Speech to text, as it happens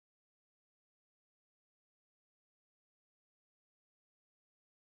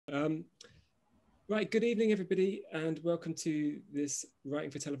Um, right, good evening, everybody, and welcome to this Writing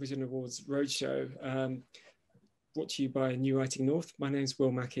for Television Awards Roadshow, brought to you by New Writing North. My name is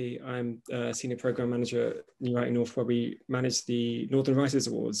Will Mackey. I'm Senior Programme Manager at New Writing North, where we manage the Northern Writers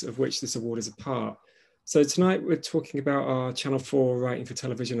Awards, of which this award is a part. So tonight we're talking about our Channel 4 Writing for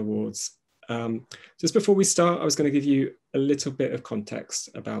Television Awards. Just before we start, I was going to give you a little bit of context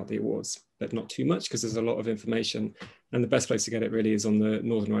about the awards, but not too much because there's a lot of information, and the best place to get it really is on the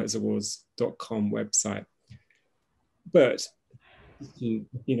northernwritersawards.com website. But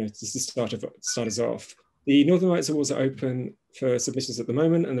just to start us off, the Northern Writers Awards are open for submissions at the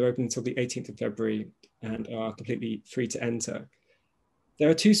moment, and they're open until the 18th of February and are completely free to enter. There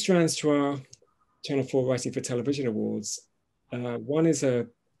are two strands to our Channel 4 Writing for Television Awards. One is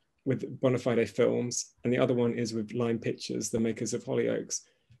with Bonafide Films, and the other one is with Lime Pictures, the makers of Hollyoaks.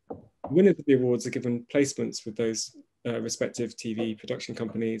 Winners of the awards are given placements with those respective TV production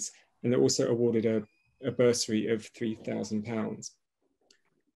companies, and they're also awarded a bursary of £3,000.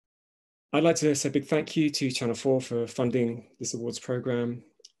 I'd like to say a big thank you to Channel 4 for funding this awards programme.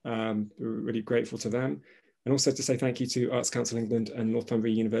 We're really grateful to them. And also to say thank you to Arts Council England and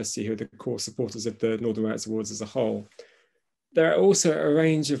Northumbria University, who are the core supporters of the Northern Writers Awards as a whole. There are also a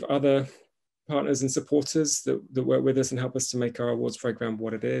range of other partners and supporters that work with us and help us to make our awards programme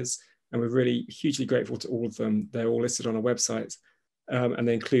what it is. And we're really hugely grateful to all of them. They're all listed on our website, and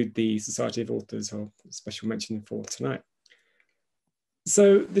they include the Society of Authors, who are special mention for tonight.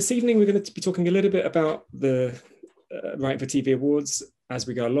 So this evening, we're going to be talking a little bit about the Writing for TV Awards as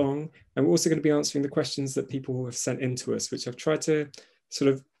we go along. And we're also going to be answering the questions that people have sent in to us, which I've tried to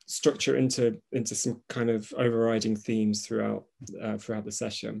sort of structure into some kind of overriding themes throughout the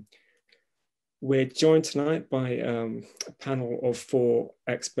session. We're joined tonight by a panel of 4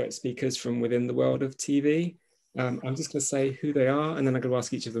 expert speakers from within the world of TV. I'm just going to say who they are, and then I'm going to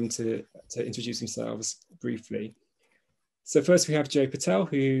ask each of them to introduce themselves briefly. So first we have Jayshree Patel,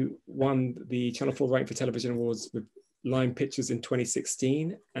 who won the Channel 4 Writing for Television Awards with Lime Pictures in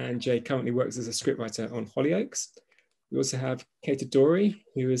 2016, and Jay currently works as a scriptwriter on Hollyoaks. We also have Kate Adori,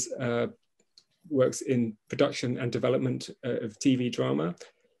 who works in production and development of TV drama.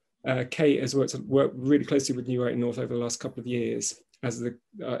 Kate has worked really closely with New Writing North over the last couple of years as the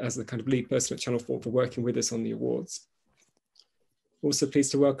kind of lead person at Channel 4 for working with us on the awards. Also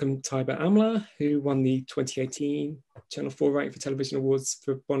pleased to welcome Taiba Amla, who won the 2018 Channel 4 Writing for Television Awards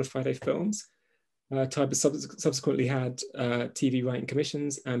for Bonafide Films. Taiba subsequently had TV writing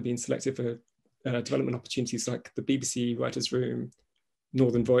commissions and been selected for development opportunities like the BBC Writers' Room,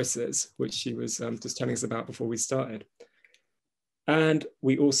 Northern Voices, which she was just telling us about before we started. And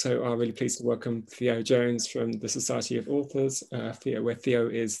we also are really pleased to welcome Theo Jones from the Society of Authors, Theo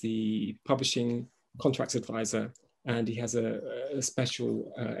is the publishing contracts advisor, and he has a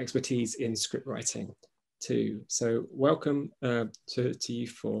special expertise in script writing too. So welcome to you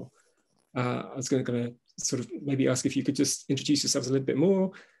 4. I was going to sort of maybe ask if you could just introduce yourselves a little bit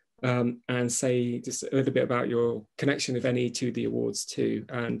more and say just a little bit about your connection, if any, to the awards too.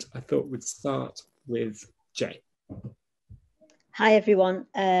 And I thought we'd start with Jay. Hi, everyone.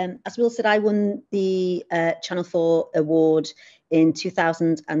 As Will said, I won the Channel 4 award in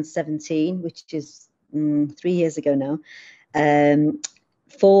 2017, which is 3 years ago now.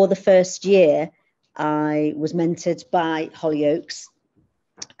 For the first year, I was mentored by Hollyoaks,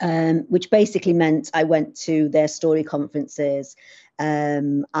 which basically meant I went to their story conferences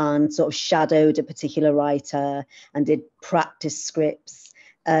and sort of shadowed a particular writer and did practice scripts.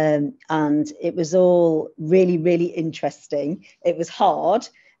 And it was all really, really interesting. It was hard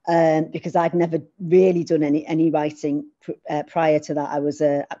because I'd never really done any writing prior to that. I was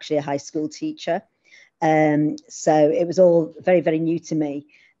actually a high school teacher. So it was all very, very new to me.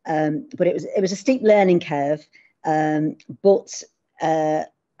 But it was a steep learning curve. But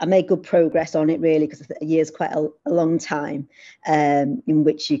I made good progress on it, really, because a year is quite a long time in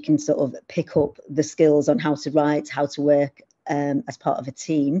which you can sort of pick up the skills on how to write, how to work as part of a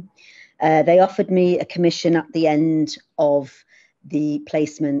team. They offered me a commission at the end of the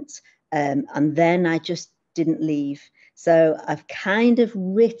placement, and then I just didn't leave. So I've kind of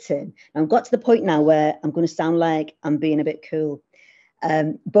written, I've got to the point now where I'm going to sound like I'm being a bit cool,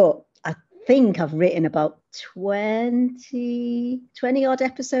 but I think I've written about 20 odd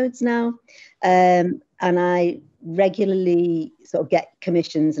episodes now, and I regularly sort of get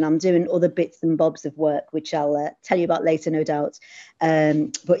commissions, and I'm doing other bits and bobs of work, which I'll tell you about later, no doubt.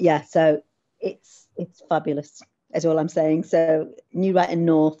 But yeah, so it's fabulous, is all I'm saying. So New Writing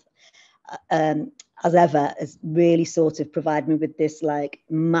North, as ever, has really sort of provided me with this like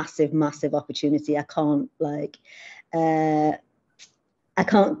massive opportunity. I can't I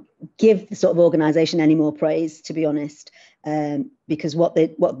can't give the sort of organisation any more praise, to be honest, because what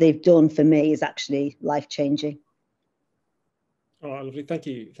they've done for me is actually life-changing. Oh, lovely. Thank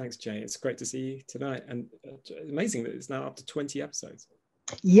you. Thanks, Jay. It's great to see you tonight. And amazing that it's now up to 20 episodes.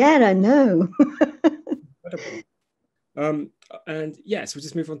 Yeah, I know. Incredible. And yes, we'll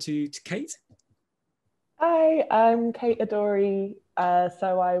just move on to Kate. Hi, I'm Kate Adori.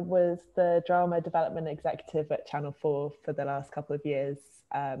 So I was the drama development executive at Channel 4 for the last couple of years,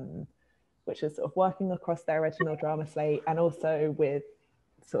 which is sort of working across their original drama slate and also with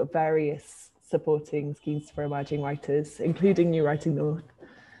sort of various supporting schemes for emerging writers, including New Writing North,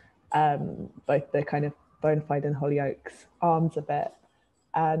 both the kind of Bonafide and Hollyoaks arms of it,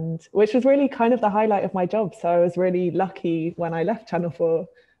 and which was really kind of the highlight of my job. So I was really lucky when I left Channel 4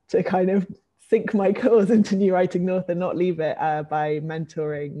 to kind of sink my claws into New Writing North and not leave it by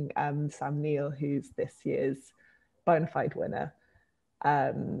mentoring Sam Neale, who's this year's Bonafide winner.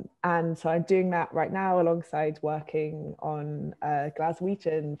 And so I'm doing that right now alongside working on a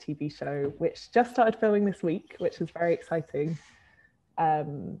Glaswegian TV show, which just started filming this week, which is very exciting.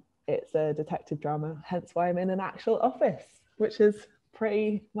 It's a detective drama, hence why I'm in an actual office, which is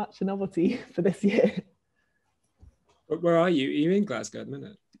pretty much a novelty for this year. But where are you? Are you in Glasgow at the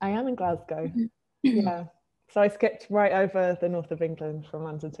minute? I am in Glasgow, yeah. So I skipped right over the north of England from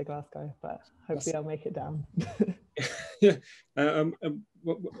London to Glasgow, but hopefully I'll make it down. Yeah.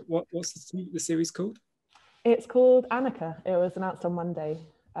 What's the series called? It's called Annika. It was announced on Monday.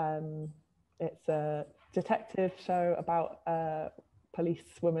 It's a detective show about a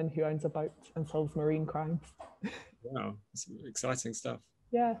policewoman who owns a boat and solves marine crimes. Wow, it's exciting stuff.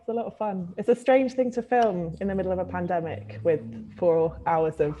 Yeah, it's a lot of fun. It's a strange thing to film in the middle of a pandemic with 4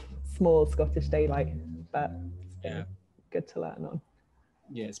 hours of small Scottish daylight, but yeah, good to learn on.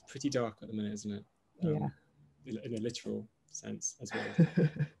 Yeah, it's pretty dark at the minute, isn't it? Yeah. In a literal sense as well.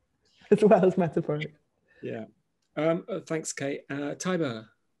 As well as metaphoric. Yeah. Thanks, Kate. Taiba.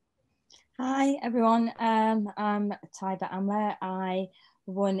 Hi, everyone. I'm Taiba Amla. I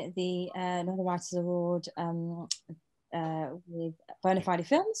won the Northern Writers Award with Bonafide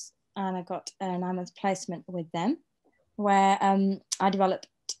Films, and I got a 9-month placement with them, where I developed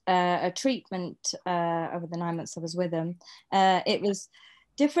a treatment over the 9 months I was with them. It was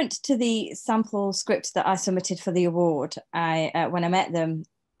different to the sample script that I submitted for the award. When I met them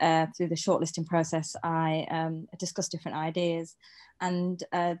through the shortlisting process, I discussed different ideas, and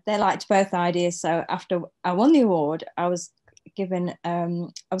they liked both ideas. So after I won the award, I was given, I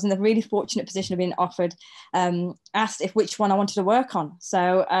was in the really fortunate position of being offered, asked if which one I wanted to work on.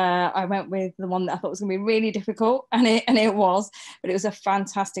 So I went with the one that I thought was going to be really difficult, and it was, but it was a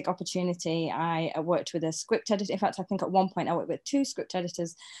fantastic opportunity. I worked with a script editor. In fact, I think at one point I worked with 2 script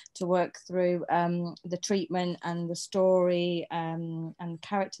editors to work through the treatment and the story and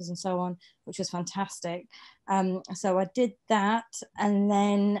characters and so on, which was fantastic. So I did that, and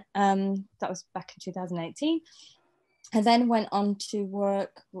then that was back in 2018. I then went on to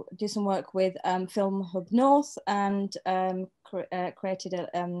do some work with Film Hub North, and created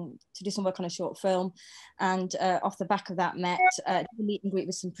to do some work on a short film. And off the back of that, met a meet and greet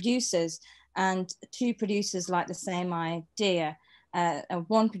with some producers, and 2 producers liked the same idea.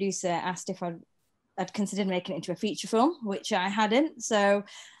 One producer asked if I'd considered making it into a feature film, which I hadn't. So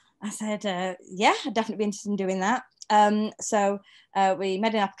I said, yeah, I'd definitely be interested in doing that. So we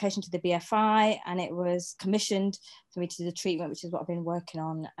made an application to the BFI, and it was commissioned for me to do the treatment, which is what I've been working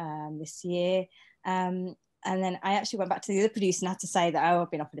on this year. And then I actually went back to the other producer and had to say that I've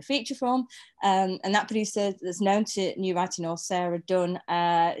been offered a feature film. And that producer that's known to New Writing North, Sarah Dunn,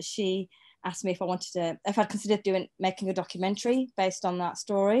 she asked me if I'd considered making a documentary based on that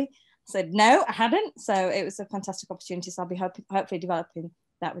story. I said, no, I hadn't. So it was a fantastic opportunity. So I'll be hopefully developing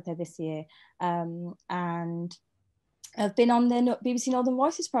that with her this year. And I've been on the BBC Northern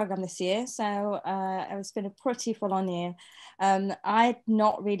Voices programme this year, so it's been a pretty full-on year. I'd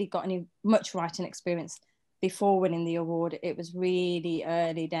not really got much writing experience before winning the award. It was really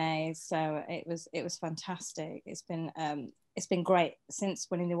early days, so it was fantastic. It's been great since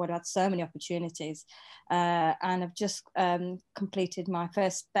winning the award. I've had so many opportunities, and I've just completed my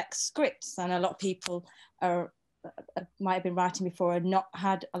first spec scripts, and a lot of people might have been writing before and not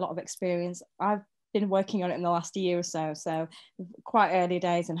had a lot of experience. I've been working on it in the last year or so quite early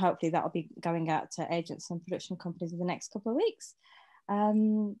days, and hopefully that'll be going out to agents and production companies in the next couple of weeks.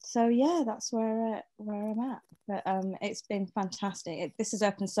 So yeah, that's where I'm at. But it's been fantastic. This has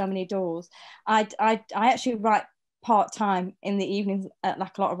opened so many doors. I actually write part-time in the evenings,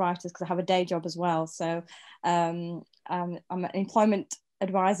 like a lot of writers, because I have a day job as well. So I'm an employment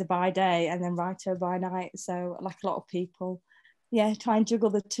advisor by day and then writer by night. So like a lot of people, yeah, try and juggle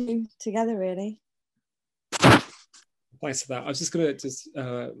the two together, really. Thanks for that. I was just going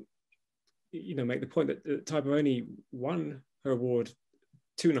to make the point that Taiba only won her award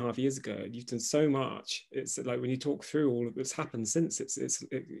 2.5 years ago. You've done so much. It's like when you talk through all of that's happened since,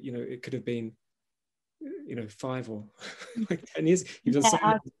 it could have been 5 or like 10 years. You've done so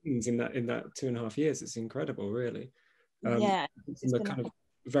many things in that 2.5 years. It's incredible, really. Yeah, from the kind of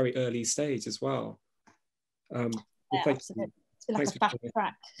very early stage as well. Yeah, absolutely. It's been like a fast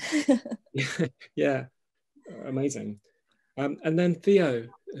track. Yeah, amazing. And then Theo,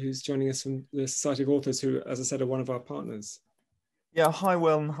 who's joining us from the Society of Authors, who, as I said, are one of our partners. Yeah, hi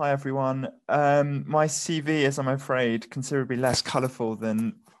Will and hi everyone. My CV is, I'm afraid, considerably less colourful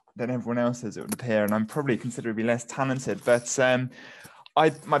than everyone else's, it would appear, and I'm probably considerably less talented. But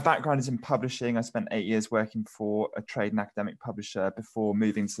my background is in publishing. I spent 8 years working for a trade and academic publisher before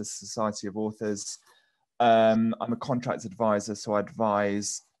moving to the Society of Authors. I'm a contracts advisor, so I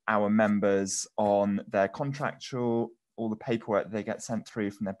advise our members on their contractual, all the paperwork they get sent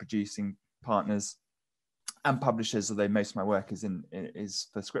through from their producing partners and publishers, although most of my work is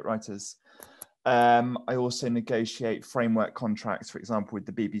for scriptwriters. I also negotiate framework contracts, for example, with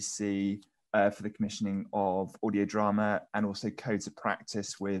the BBC for the commissioning of audio drama, and also codes of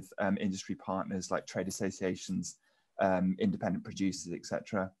practice with industry partners like trade associations, independent producers,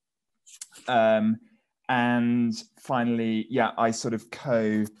 etc. And finally, yeah, I sort of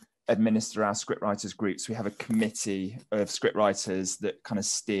co-administer our scriptwriters groups. We have a committee of scriptwriters that kind of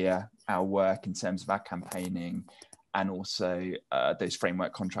steer our work in terms of our campaigning and also those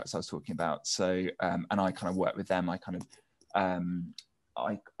framework contracts I was talking about. So, and I kind of work with them. I kind of,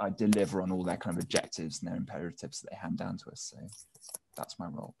 I deliver on all their kind of objectives and their imperatives that they hand down to us. So that's my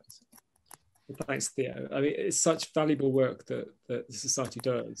role, basically. Thanks, Theo. I mean, it's such valuable work that the Society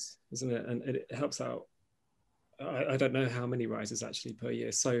does, isn't it? And it helps out. I don't know how many writers actually per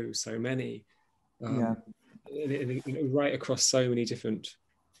year. So many. Yeah. Right across so many different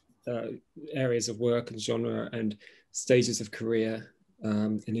areas of work and genre and stages of career,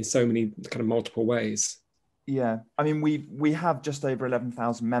 and in so many kind of multiple ways. Yeah, I mean, we have just over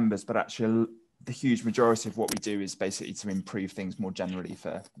 11,000 members, but actually the huge majority of what we do is basically to improve things more generally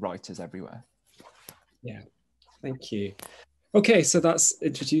for writers everywhere. Yeah, thank you. Okay, so that's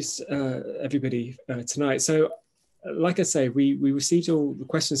introduced everybody tonight. So like I say, we received all the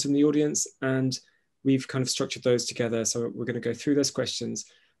questions from the audience and we've kind of structured those together. So we're going to go through those questions.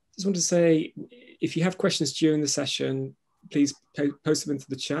 Just want to say, if you have questions during the session, please post them into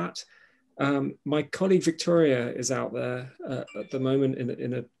the chat. My colleague Victoria is out there at the moment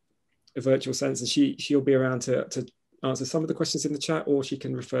in a virtual sense, and she'll be around to answer some of the questions in the chat, or she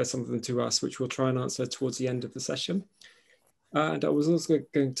can refer some of them to us, which we'll try and answer towards the end of the session. And I was also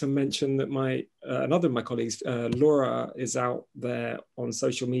going to mention that another of my colleagues, Laura, is out there on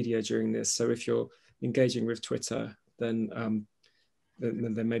social media during this. So if you're engaging with Twitter, then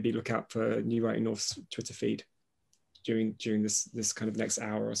maybe look out for New Writing North's Twitter feed during this kind of next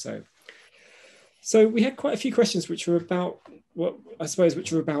hour or so. So we had quite a few questions which were about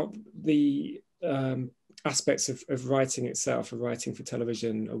the aspects of writing itself, of writing for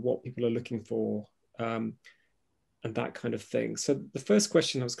television, of what people are looking for, and that kind of thing. So the first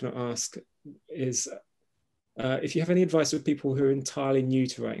question I was going to ask is if you have any advice for people who are entirely new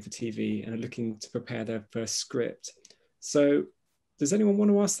to writing for TV and are looking to prepare their first script. So does anyone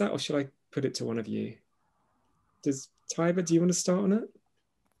want to ask that, or should I put it to one of you? Taiba, do you want to start on it?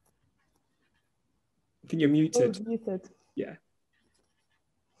 I think you're muted. Oh, muted. Yeah.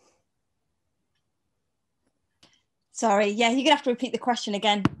 Sorry, yeah, you're gonna have to repeat the question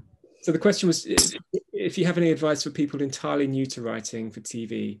again. So the question was, if you have any advice for people entirely new to writing for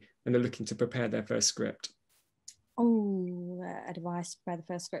TV and are looking to prepare their first script. Oh, advice for the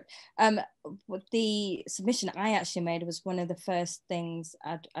first script. The submission I actually made was one of the first things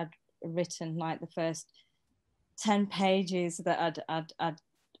I'd written, like the first 10 pages that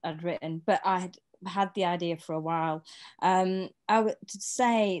I'd written, but I had the idea for a while. I would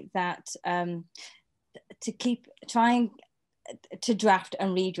say that to keep trying to draft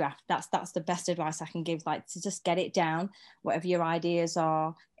and redraft, that's the best advice I can give, like to just get it down, whatever your ideas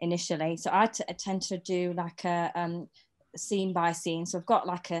are initially. So I tend to do like a scene by scene. So I've got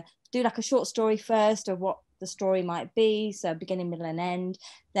do a short story first of what the story might be, so beginning, middle and end.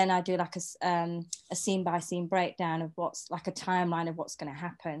 Then I do like a scene by scene breakdown of what's like a timeline of what's going to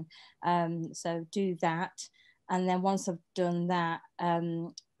happen. So do that, and then once I've done that,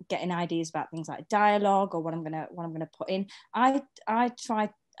 getting ideas about things like dialogue or what I'm gonna put in. I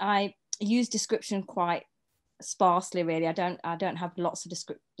use description quite sparsely, really. I don't have lots of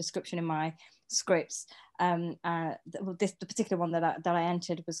description in my scripts. The particular one that I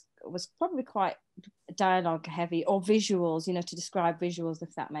entered was probably quite dialogue heavy, or visuals, you know, to describe visuals,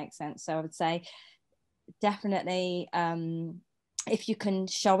 if that makes sense. So I would say definitely, if you can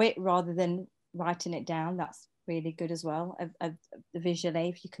show it rather than writing it down, that's really good as well. Visually,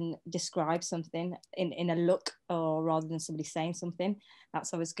 if you can describe something in a look, or rather than somebody saying something,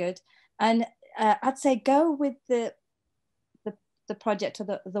 that's always good. And I'd say go with the project,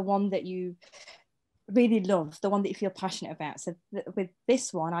 or the one that you really love, the one that you feel passionate about. So with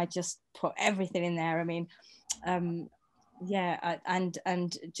this one, I just put everything in there. I mean, and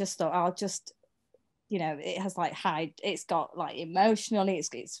just thought I'll just, you know, it has like it's got like emotionally,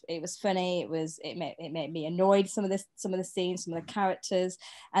 it was funny, it made me annoyed, some of the scenes, some of the characters,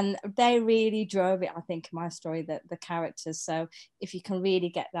 and they really drove it, I think, in my story, the characters. So if you can really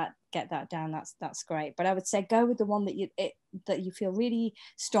get that down, that's great. But I would say go with the one that you feel really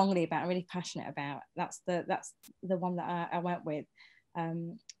strongly about, really passionate about. That's the one that I went with. I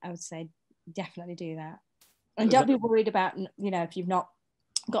would say definitely do that, and don't be worried about, you know, if you've not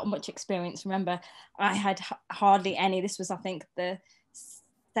got much experience. Remember, I had hardly any. This was, I think, the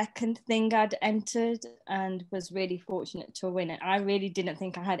second thing I'd entered, and was really fortunate to win it. I really didn't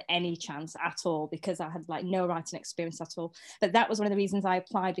think I had any chance at all, because I had like no writing experience at all. But that was one of the reasons I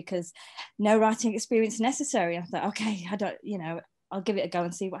applied, because no writing experience necessary. I thought, okay, I don't, you know, I'll give it a go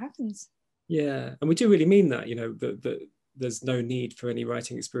and see what happens. Yeah, and we do really mean that, you know, that there's no need for any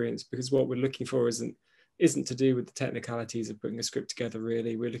writing experience, because what we're looking for isn't to do with the technicalities of putting a script together,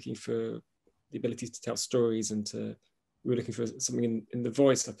 really. We're looking for the ability to tell stories, and we're looking for something in the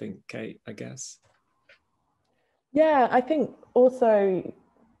voice, I think, Kate, I guess. Yeah, I think also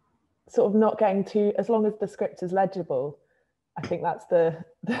sort of not getting too, as long as the script is legible, I think that's the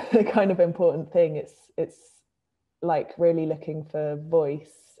kind of important thing. It's like really looking for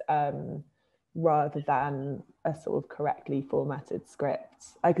voice, rather than a sort of correctly formatted script.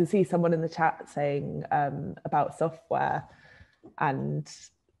 I can see someone in the chat saying about software, and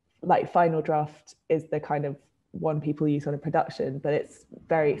like Final Draft is the kind of one people use on a production, but it's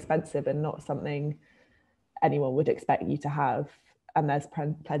very expensive and not something anyone would expect you to have. And there's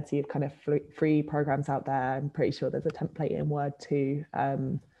plenty of kind of free programs out there. I'm pretty sure there's a template in Word too,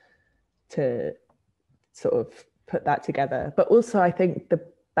 to sort of put that together. But also, I think the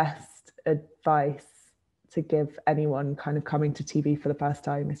best advice to give anyone kind of coming to TV for the first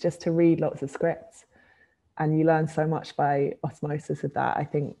time is just to read lots of scripts, and you learn so much by osmosis of that. I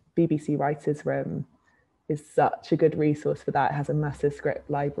think BBC Writers' Room is such a good resource for that. It has a massive script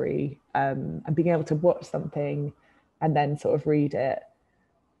library, and being able to watch something and then sort of read it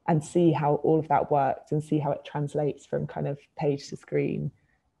and see how all of that works and see how it translates from kind of page to screen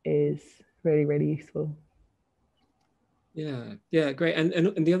is really, really useful. Yeah, great.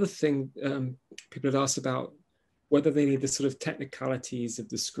 And the other thing, people had asked about whether they need the sort of technicalities of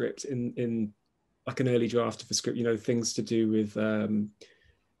the script in like an early draft of a script, you know, things to do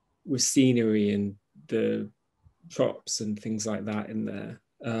with scenery and the props and things like that in there.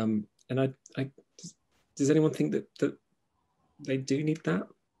 And does anyone think that they do need that?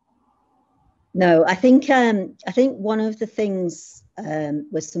 No, I think one of the things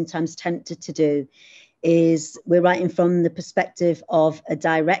we're sometimes tempted to do is we're writing from the perspective of a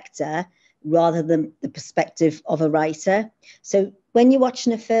director rather than the perspective of a writer. So when you're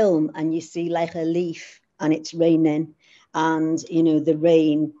watching a film and you see like a leaf and it's raining, and you know the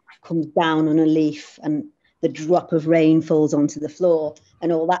rain comes down on a leaf and the drop of rain falls onto the floor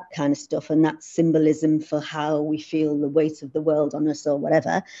and all that kind of stuff, and that's symbolism for how we feel the weight of the world on us or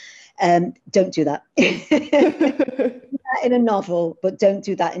whatever. Don't do that. In a novel, but don't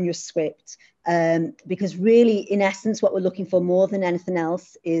do that in your script, because really, in essence, what we're looking for more than anything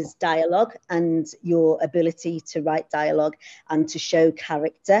else is dialogue and your ability to write dialogue and to show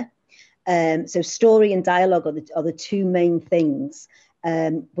character. So story and dialogue are the two main things,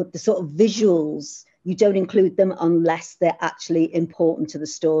 but the sort of visuals, you don't include them unless they're actually important to the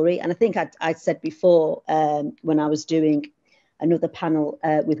story. And I think I said before, when I was doing another panel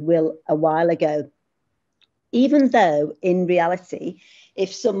with Will a while ago, even though in reality,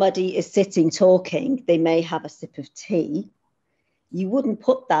 if somebody is sitting talking, they may have a sip of tea, you wouldn't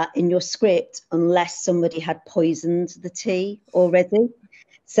put that in your script unless somebody had poisoned the tea already.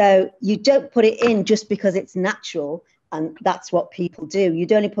 So you don't put it in just because it's natural, and that's what people do.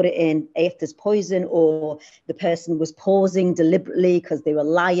 You'd only put it in if there's poison, or the person was pausing deliberately because they were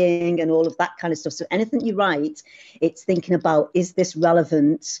lying and all of that kind of stuff. So anything you write, it's thinking about, is this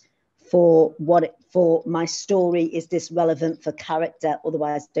relevant for my story? Is this relevant for character?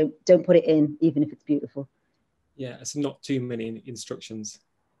 Otherwise, don't put it in, even if it's beautiful. Yeah, so not too many instructions.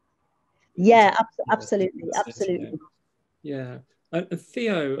 Yeah, absolutely. Yeah. And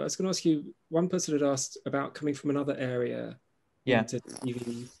Theo, I was going to ask you, one person had asked about coming from another area into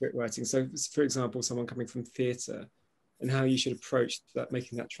TV script writing. So, for example, someone coming from theatre, and how you should approach that,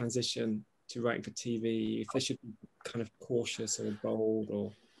 making that transition to writing for TV, if they should be kind of cautious or bold,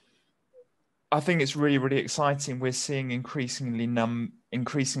 or... I think it's really, really exciting. We're seeing increasingly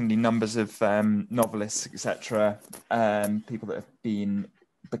numbers of novelists, etc., people that have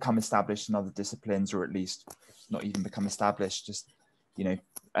become established in other disciplines, or at least not even become established, just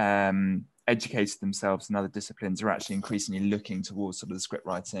educated themselves in other disciplines, are actually increasingly looking towards sort of the script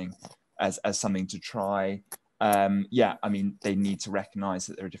writing as something to try. I mean, they need to recognise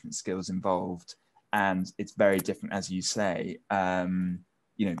that there are different skills involved, and it's very different, as you say.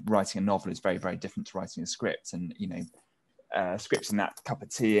 Writing a novel is very, very different to writing a script, and scripting that cup of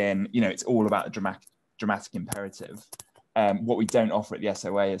tea in, it's all about the dramatic imperative. What we don't offer at the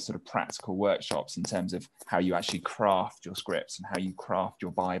SOA is sort of practical workshops in terms of how you actually craft your scripts and how you craft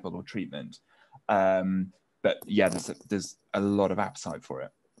your Bible or treatment. But yeah, there's a lot of appetite for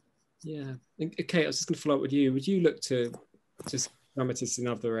it. Yeah. Kate, I was just going to follow up with you. Would you look to just dramatists in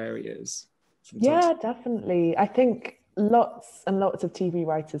other areas? Yeah, definitely. I think lots and lots of TV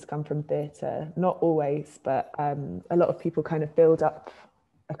writers come from theatre, not always, but a lot of people kind of build up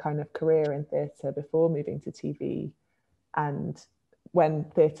a kind of career in theatre before moving to TV. And when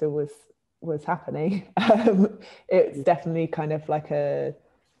theatre was happening, it's definitely kind of like a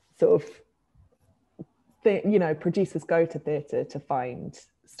sort of thing, producers go to theatre to find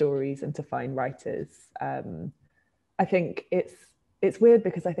stories and to find writers. I think it's weird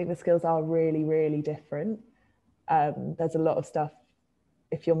because I think the skills are really, really different. There's a lot of stuff,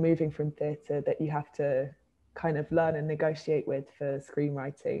 if you're moving from theatre, that you have to kind of learn and negotiate with for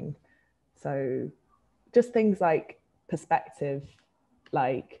screenwriting. So just things like perspective,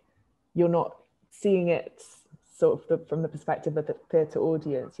 like you're not seeing it sort of from the perspective of the theatre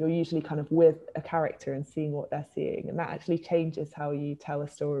audience. You're usually kind of with a character and seeing what they're seeing, and that actually changes how you tell a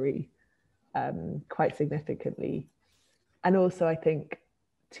story quite significantly. And also I think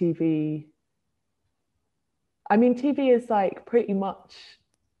TV is like pretty much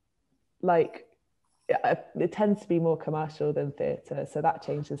like, it tends to be more commercial than theatre, so that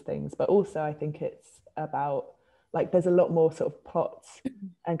changes things. But also I think it's about, like, there's a lot more sort of plot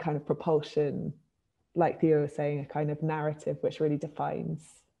and kind of propulsion, like Theo was saying, a kind of narrative which really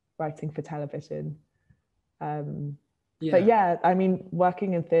defines writing for television. But yeah, I mean,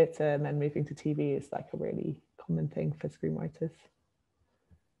 working in theatre and then moving to TV is like a really common thing for screenwriters.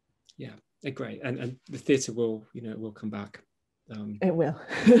 Yeah, great. And the theatre will come back. It will.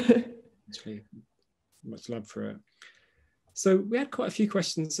 Actually, much love for it. So we had quite a few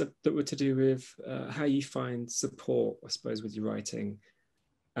questions that were to do with how you find support, I suppose, with your writing.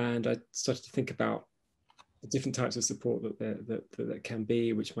 And I started to think about the different types of support that can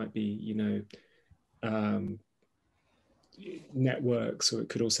be, which might be, networks, or it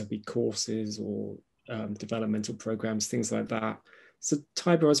could also be courses or developmental programs, things like that. So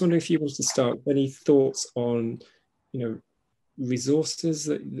Taiba, I was wondering if you wanted to start, any thoughts on, resources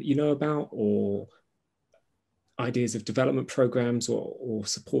that you know about, or ideas of development programs or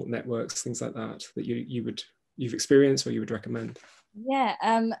support networks, things like that you've experienced or you would recommend? Yeah,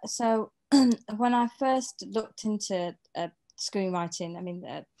 so when I first looked into screenwriting, I mean,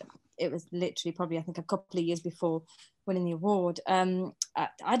 it was literally probably, I think, a couple of years before winning the award.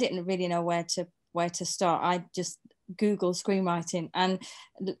 I didn't really know where to start. I just Googled screenwriting, and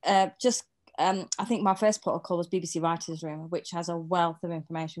I think my first protocol was BBC Writers' Room, which has a wealth of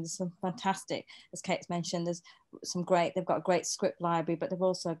information. There's some fantastic, as Kate's mentioned, they've got a great script library, but they've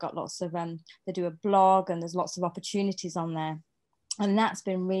also got lots of, they do a blog, and there's lots of opportunities on there. And that's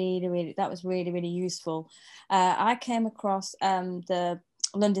been really, really useful. I came across the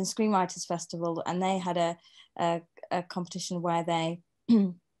London Screenwriters Festival, and they had a competition where they,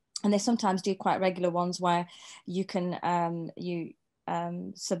 and they sometimes do quite regular ones where you can,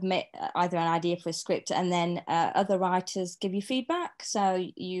 submit either an idea for a script, and then other writers give you feedback. So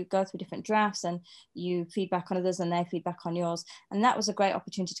you go through different drafts and you feedback on others and they feedback on yours. And that was a great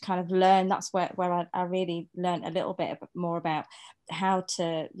opportunity to kind of learn. That's where I really learned a little bit more about how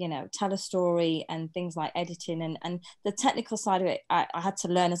to, tell a story and things like editing and the technical side of it. I had to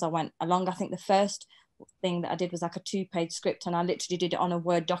learn as I went along. I think the first thing that I did was like a 2-page script, and I literally did it on a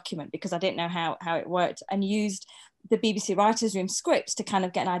Word document because I didn't know how it worked, and used the BBC Writers' Room scripts to kind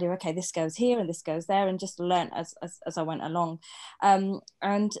of get an idea, okay, this goes here and this goes there, and just learn as I went along.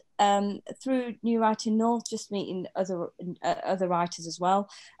 And through New Writing North, just meeting other writers as well,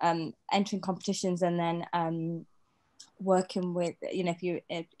 entering competitions, and then working with, you know,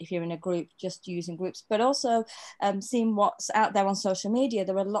 if you're in a group, just using groups, but also seeing what's out there on social media.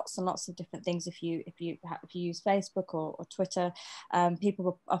 There are lots and lots of different things. If you use Facebook or Twitter, people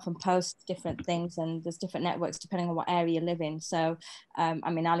will often post different things, and there's different networks depending on what area you live in. So I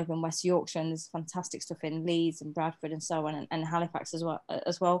mean, I live in West Yorkshire, and there's fantastic stuff in Leeds and Bradford and so on, and Halifax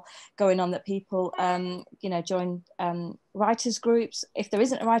as well going on, that people you know, join writers groups. If there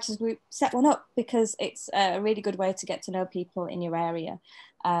isn't a writers group, set one up, because it's a really good way to get to know people in your area.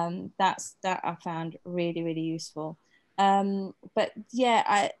 That I found really, really useful. But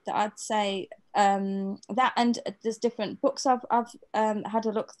yeah, I'd say that, and there's different books I've had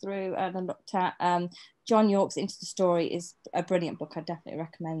a look through and looked at. John Yorke's Into the Story is a brilliant book. I definitely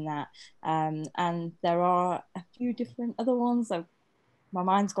recommend that. And there are a few different other ones. My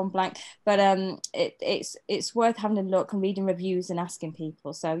mind's gone blank, but it's worth having a look and reading reviews and asking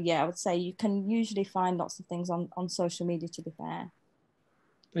people. So yeah, I would say you can usually find lots of things on social media, to be fair.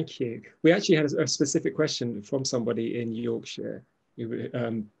 Thank you. We actually had a specific question from somebody in Yorkshire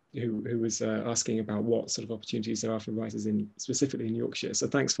who was asking about what sort of opportunities there are for writers specifically in Yorkshire. So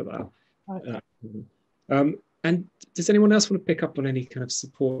thanks for that. Okay. And does anyone else want to pick up on any kind of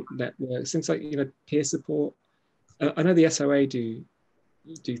support networks, things like, you know, peer support? I know the SOA do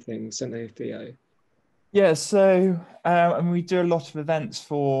things, don't they, Theo? Yeah, so and we do a lot of events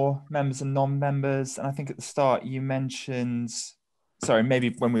for members and non-members. And I think at the start you mentioned, sorry,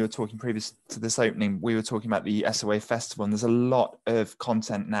 maybe when we were talking previous to this opening, we were talking about the SOA Festival, and there's a lot of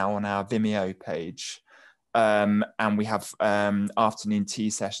content now on our Vimeo page. And we have afternoon tea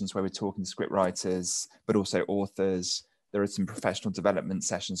sessions where we're talking to scriptwriters, but also authors. There are some professional development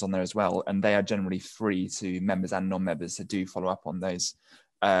sessions on there as well, and they are generally free to members and non-members, so do follow up on those.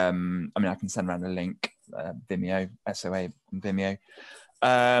 I mean, I can send around a link, Vimeo, SOA on Vimeo.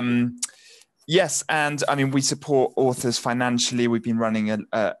 Yes, and I mean, we support authors financially. We've been running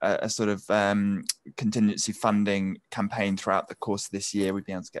a sort of contingency funding campaign throughout the course of this year. We've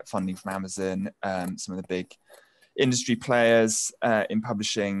been able to get funding from Amazon, some of the big industry players in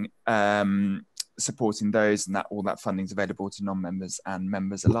publishing, supporting those, and all that funding is available to non-members and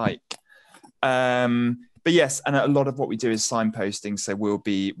members alike. But yes, and a lot of what we do is signposting. So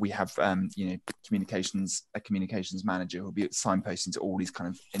we have you know, a communications manager who'll be signposting to all these kind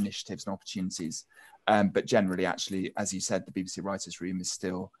of initiatives and opportunities. But generally, actually, as you said, the BBC Writers' Room is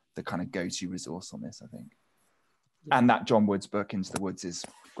still the kind of go-to resource on this, I think. Yeah. And that John Wood's book, Into the Woods, is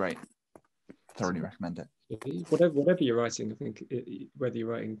great. Thoroughly recommend it. Whatever you're writing, I think, whether you're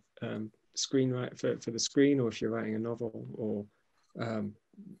writing screenwrite for the screen, or if you're writing a novel or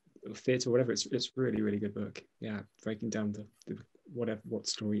theatre or whatever, it's really, really good book. Yeah, breaking down what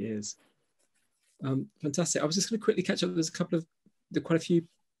story is. Fantastic. I was just going to quickly catch up. There's quite a few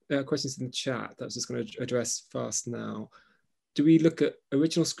questions in the chat that I was just going to address fast now. Do we look at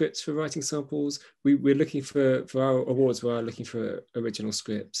original scripts for writing samples? We're looking for our awards. We are looking for original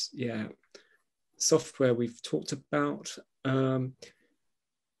scripts. Yeah. Software we've talked about.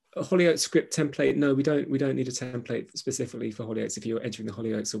 A Hollyoaks script template, no, we don't need a template specifically for Hollyoaks if you're entering the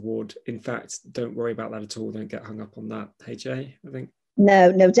Hollyoaks Award. In fact, don't worry about that at all. Don't get hung up on that. Hey, Jay, I think.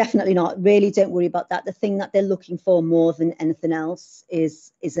 No, definitely not. Really don't worry about that. The thing that they're looking for more than anything else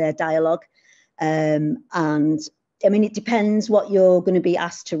is a dialogue. And I mean, it depends what you're going to be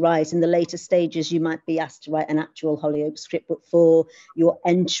asked to write. In the later stages, you might be asked to write an actual Hollyoaks script, but for your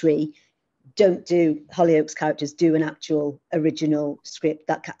entry, don't do Hollyoaks characters, do an actual original script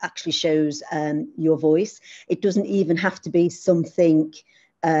that actually shows your voice. It doesn't even have to be something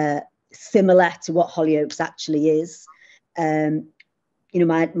similar to what Hollyoaks actually is. You know,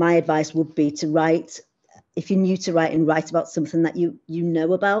 my advice would be to write, if you're new to writing, write about something that you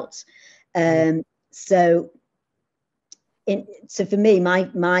know about. So for me,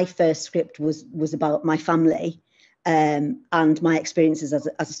 my first script was about my family and my experiences as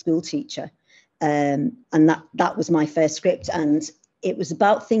a school teacher. And that was my first script, and it was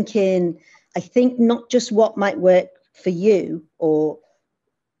about thinking, I think, not just what might work for you or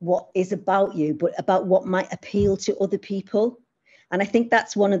what is about you, but about what might appeal to other people. And I think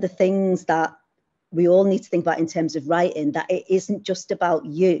that's one of the things that we all need to think about in terms of writing, that it isn't just about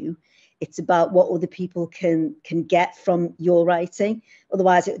you, it's about what other people can get from your writing.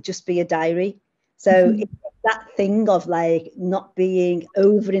 Otherwise it would just be a diary. So it's that thing of like not being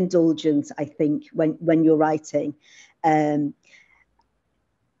overindulgent, I think, when you're writing. I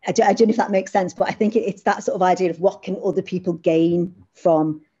don't know if that makes sense, but I think it's that sort of idea of what can other people gain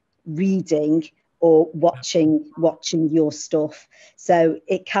from reading or watching your stuff. So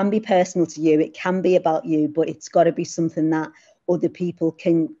it can be personal to you, it can be about you, but it's got to be something that other people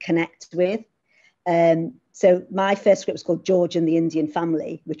can connect with. So my first script was called George and the Indian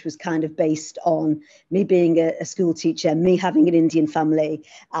Family, which was kind of based on me being a school teacher, me having an Indian family,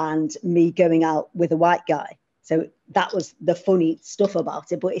 and me going out with a white guy. So that was the funny stuff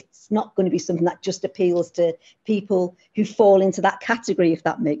about it, but it's not going to be something that just appeals to people who fall into that category, if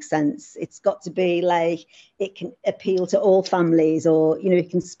that makes sense. It's got to be like, it can appeal to all families, or, you know, it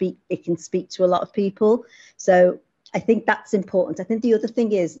can speak to a lot of people. So I think that's important. I think the other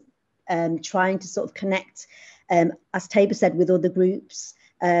thing is trying to sort of connect, as Taiba said, with other groups.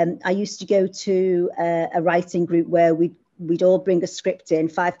 I used to go to a writing group where we'd all bring a script in,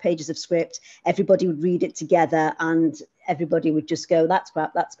 5 pages of script. Everybody would read it together, and everybody would just go, "That's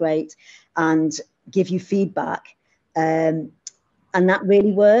crap, that's great," and give you feedback. And that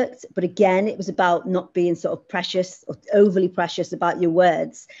really worked. But again, it was about not being sort of precious or overly precious about your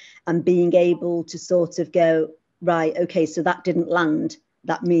words, and being able to sort of go, right, okay, so that didn't land.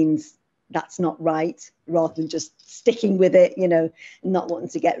 That means that's not right, rather than just sticking with it, you know, not wanting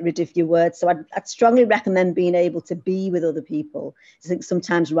to get rid of your words. So I'd strongly recommend being able to be with other people. I think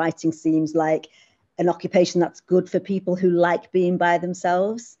sometimes writing seems like an occupation that's good for people who like being by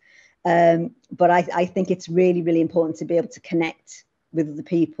themselves. But I think it's really, really important to be able to connect with other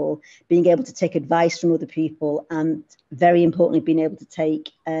people, being able to take advice from other people, and very importantly, being able to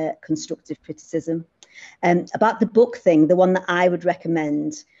take constructive criticism. About the book thing, the one that I would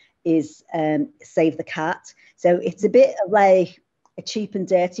recommend is Save the Cat. So it's a bit of like a cheap and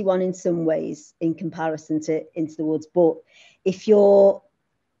dirty one in some ways in comparison to Into the Woods. But if you're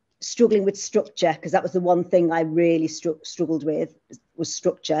struggling with structure, because that was the one thing I really struggled with, was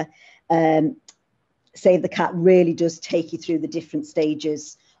structure, Save the Cat really does take you through the different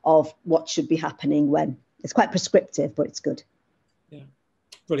stages of what should be happening when. It's quite prescriptive, but it's good. Yeah,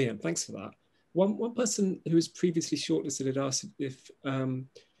 brilliant. Thanks for that. One person who was previously shortlisted had asked if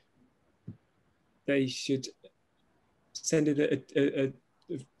they should send in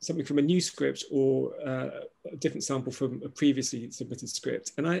something from a new script, or a different sample from a previously submitted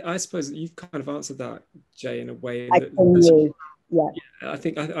script. And I suppose that you've kind of answered that, Jay, in a way. Yeah, I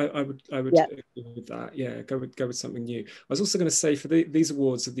think I would yeah. agree with that. Yeah, go with something new. I was also going to say, for these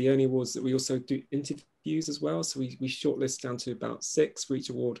awards are the only awards that we also do interviews as well. So we shortlist down to about 6 for each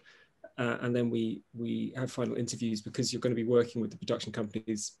award, and then we have final interviews, because you're going to be working with the production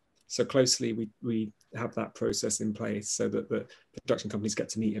companies so closely. We have that process in place so that the production companies get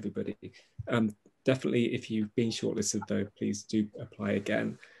to meet everybody. Definitely, if you've been shortlisted, though, please do apply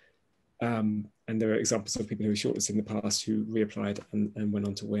again. And there are examples of people who were shortlisted in the past who reapplied and went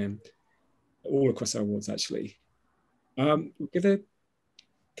on to win, all across our awards, actually. We're going to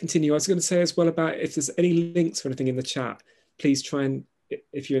continue. I was going to say as well about, if there's any links or anything in the chat, please try and,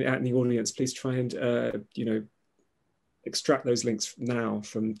 if you're out in the audience, please try and, you know, extract those links now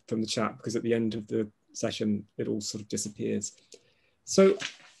from the chat, because at the end of the session, it all sort of disappears. So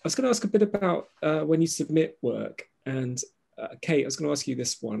I was going to ask a bit about when you submit work, and Kate, I was going to ask you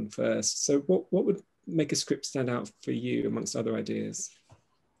this one first. So what would make a script stand out for you amongst other ideas?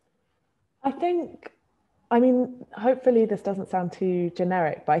 I think, I mean, hopefully this doesn't sound too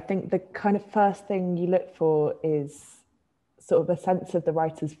generic, but I think the kind of first thing you look for is sort of a sense of the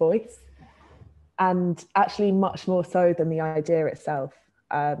writer's voice, and actually much more so than the idea itself,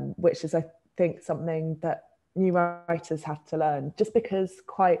 which is, I think, something that new writers have to learn, just because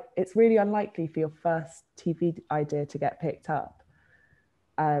it's really unlikely for your first TV idea to get picked up.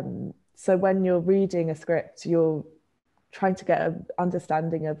 So when you're reading a script, you're trying to get an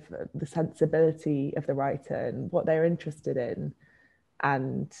understanding of the sensibility of the writer and what they're interested in,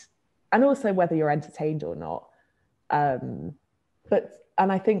 and also whether you're entertained or not.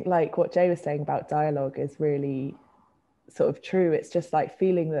 And I think, like what Jay was saying about dialogue is really sort of true. It's just like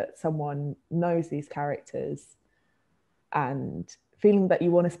feeling that someone knows these characters and feeling that you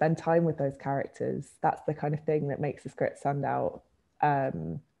want to spend time with those characters. That's the kind of thing that makes the script stand out.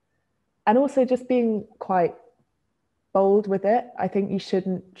 And also just being quite bold with it. I think you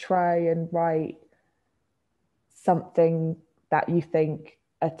shouldn't try and write something that you think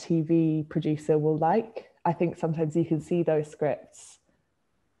a TV producer will like. I think sometimes you can see those scripts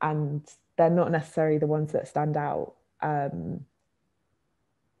and they're not necessarily the ones that stand out.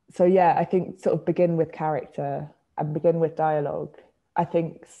 So yeah, I think sort of begin with character and begin with dialogue. I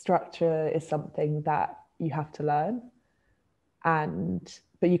think structure is something that you have to learn,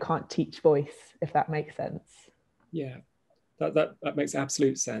 but you can't teach voice, if that makes sense. Yeah, that makes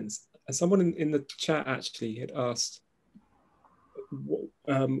absolute sense. And someone in the chat actually had asked,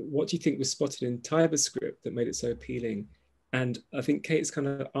 what do you think was spotted in Taiba's script that made it so appealing? And I think Kate's kind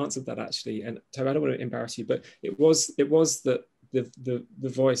of answered that, actually. And Taiba, I don't want to embarrass you, but it was that the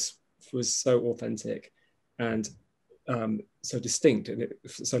voice was so authentic, and so distinct, and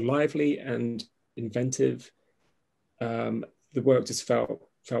so lively and inventive. The work just felt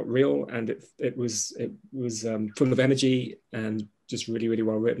real, and it was full of energy and just really, really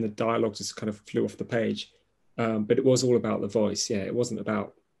well written. The dialogue just kind of flew off the page, but it was all about the voice. Yeah, it wasn't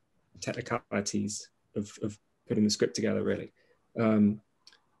about technicalities of putting the script together, really. And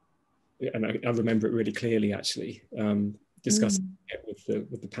I remember it really clearly, actually, discussing it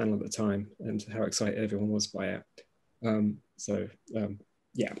with the panel at the time, and how excited everyone was by it.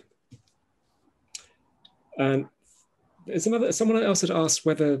 Yeah. And someone else had asked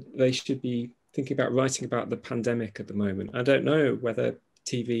whether they should be thinking about writing about the pandemic at the moment. I don't know whether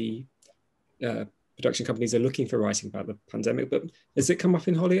TV production companies are looking for writing about the pandemic, but has it come up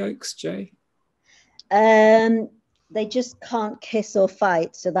in Hollyoaks, Jay? They just can't kiss or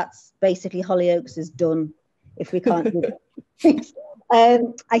fight, so that's basically Hollyoaks is done if we can't do it.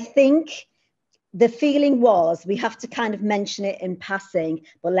 I think the feeling was we have to kind of mention it in passing,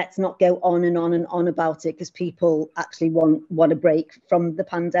 but let's not go on and on and on about it, because people actually want a break from the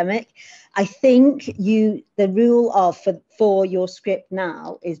pandemic. I think the rule of for your script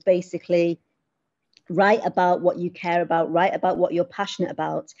now is basically write about what you care about, write about what you're passionate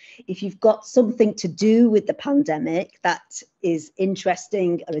about. If you've got something to do with the pandemic that is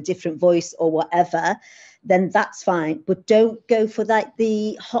interesting, or a different voice or whatever, then that's fine. But don't go for like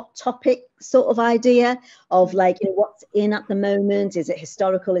the hot topic sort of idea of like, you know, what's in at the moment. Is it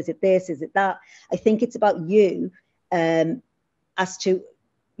historical? Is it this? Is it that? I think it's about you as to,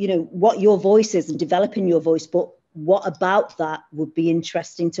 you know, what your voice is and developing your voice, but what about that would be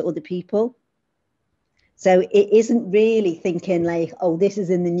interesting to other people. So it isn't really thinking like, oh, this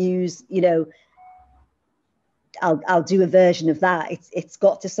is in the news, you know, I'll do a version of that. It's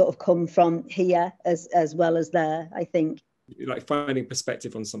got to sort of come from here as well as there, I think. Like finding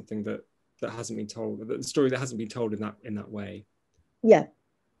perspective on something that hasn't been told, the story that hasn't been told in that way. Yeah.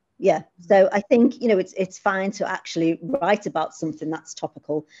 So I think, you know, it's fine to actually write about something that's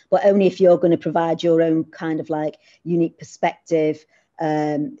topical, but only if you're going to provide your own kind of like unique perspective,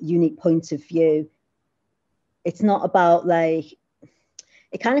 unique point of view. It's not about like,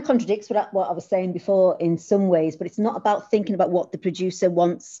 it kind of contradicts what I was saying before in some ways, but it's not about thinking about what the producer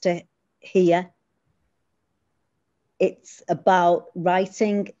wants to hear. It's about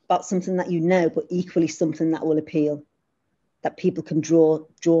writing about something that you know, but equally something that will appeal, that people can draw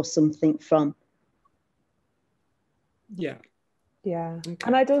something from. Yeah. Okay.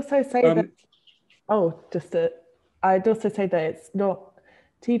 And I'd also say I'd also say that it's not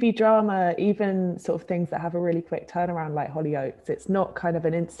TV drama, even sort of things that have a really quick turnaround like Hollyoaks, it's not kind of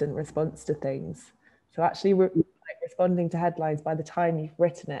an instant response to things. So actually responding to headlines, by the time you've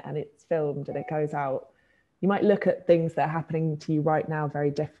written it and it's filmed and it goes out, you might look at things that are happening to you right now very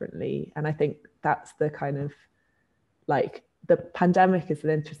differently. And I think that's the kind of like, the pandemic is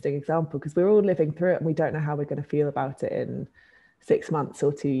an interesting example, because we're all living through it and we don't know how we're going to feel about it in 6 months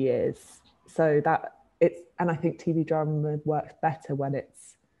or 2 years. So and I think TV drama works better when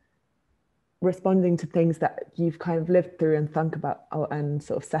it's responding to things that you've kind of lived through and thunk about and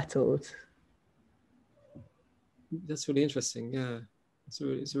sort of settled. That's really interesting. Yeah, it's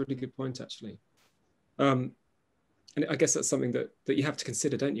a really good point, actually. And I guess that's something that you have to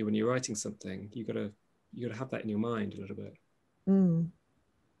consider, don't you, when you're writing something? You gotta have that in your mind a little bit.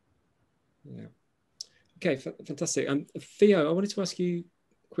 Yeah. Okay, fantastic. Theo, I wanted to ask you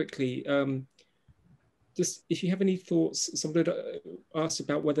quickly, just if you have any thoughts. Somebody asked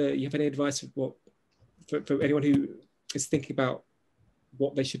about whether you have any advice for anyone who is thinking about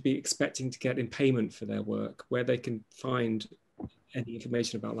what they should be expecting to get in payment for their work, where they can find any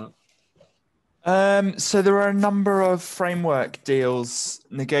information about that. So there are a number of framework deals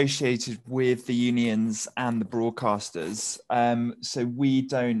negotiated with the unions and the broadcasters. So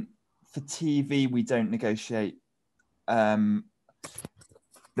for TV, we don't negotiate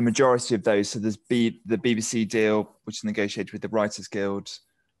the majority of those. So there's the BBC deal, which is negotiated with the Writers Guild.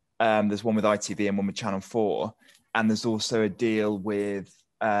 There's one with ITV and one with Channel 4. And there's also a deal with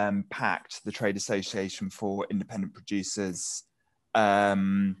PACT, the trade association for independent producers,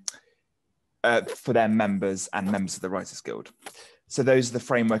 for their members and members of the Writers Guild. So those are the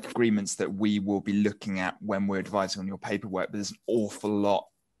framework agreements that we will be looking at when we're advising on your paperwork. But there's an awful lot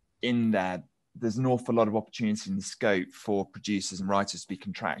in there. There's an awful lot of opportunity in the scope for producers and writers to be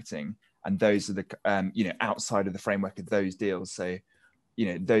contracting. And those are the, outside of the framework of those deals. So,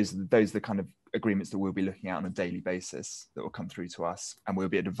 those are the kind of agreements that we'll be looking at on a daily basis that will come through to us. And we'll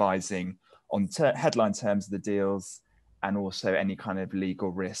be advising on headline terms of the deals, and also any kind of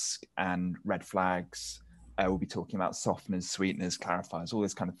legal risk and red flags. We'll be talking about softeners, sweeteners, clarifiers, all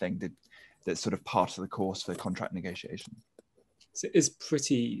this kind of thing. that's sort of part of the course for contract negotiation. So it's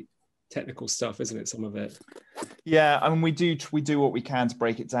pretty technical stuff, isn't it? Some of it. Yeah, I mean, we do what we can to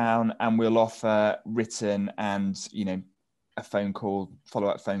break it down, and we'll offer written and, you know, a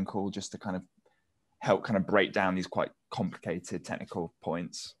follow-up phone call, just to kind of help kind of break down these quite complicated technical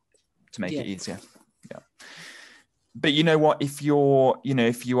points to make it easier. Yeah. But you know what, if you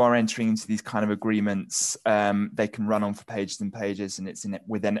are entering into these kind of agreements, they can run on for pages and pages, and it's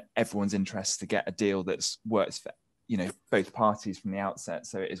within everyone's interest to get a deal that works for, you know, both parties from the outset.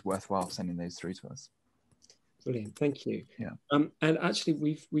 So it is worthwhile sending those through to us. Brilliant, thank you. Yeah. And actually,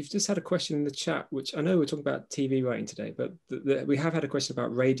 we've just had a question in the chat, which I know we're talking about TV writing today, but we have had a question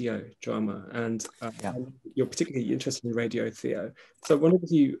about radio drama, and you're particularly interested in radio, Theo. So I wonder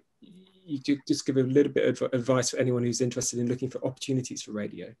if you just give a little bit of advice for anyone who's interested in looking for opportunities for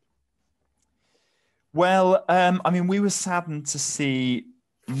radio. Well, I mean, we were saddened to see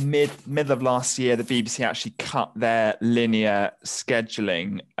middle of last year, the BBC actually cut their linear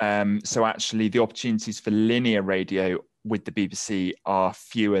scheduling. So actually the opportunities for linear radio with the BBC are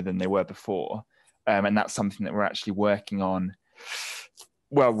fewer than they were before. And that's something that we're actually working on.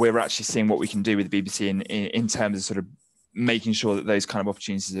 Well, we're actually seeing what we can do with the BBC in terms of sort of making sure that those kind of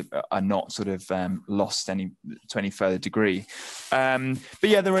opportunities are not sort of lost to any further degree. But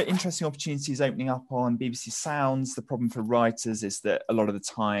yeah, there are interesting opportunities opening up on BBC Sounds. The problem for writers is that a lot of the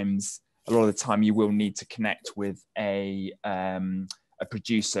time you will need to connect with a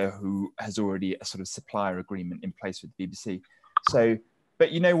producer who has already a sort of supplier agreement in place with the BBC. So,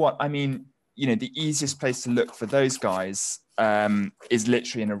 but you know what, I mean, you know, the easiest place to look for those guys is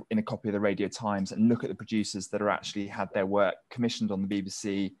literally in a copy of the Radio Times, and look at the producers that are actually had their work commissioned on the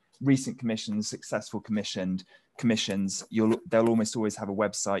BBC, recent commissions, successful commissions. They'll almost always have a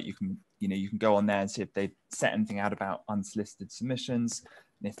website. You can go on there and see if they've set anything out about unsolicited submissions.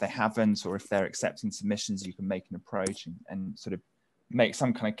 And if they haven't, or if they're accepting submissions, you can make an approach and sort of make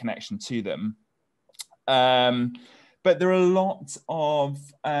some kind of connection to them. But there are a lot of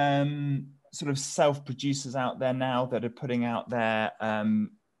sort of self-producers out there now that are putting out their,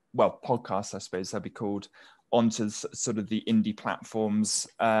 podcasts, I suppose they'll be called, onto sort of the indie platforms.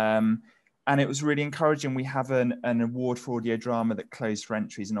 And it was really encouraging. We have an award for audio drama that closed for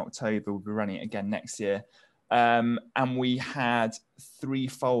entries in October. We'll be running it again next year. And we had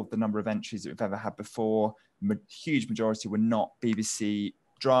threefold the number of entries that we've ever had before. Huge majority were not BBC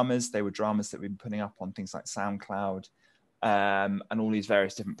dramas. They were dramas that we've been putting up on things like SoundCloud, and all these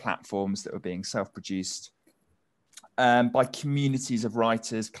various different platforms that were being self-produced by communities of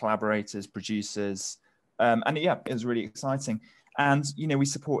writers, collaborators, producers. And yeah, it was really exciting. And, you know, we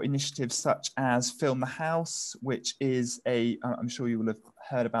support initiatives such as Film the House, which is I'm sure you will have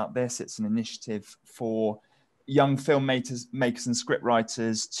heard about this. It's an initiative for young filmmakers and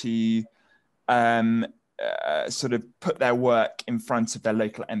scriptwriters to sort of put their work in front of their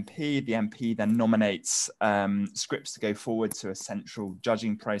local MP. The MP then nominates scripts to go forward to a central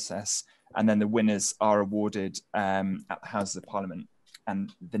judging process, and then the winners are awarded at the Houses of Parliament.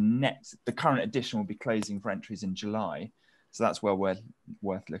 And the current edition will be closing for entries in July, so that's well worth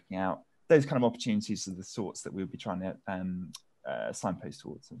looking out. Those kind of opportunities are the sorts that we'll be trying to signpost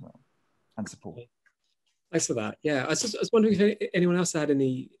towards as well and support. Thanks for that. Yeah, I was wondering if anyone else had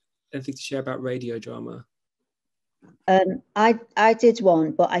anything to share about radio drama. I did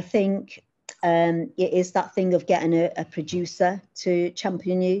one, but I think it is that thing of getting a producer to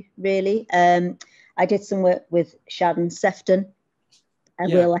champion you, really. I did some work with Sharon Sefton,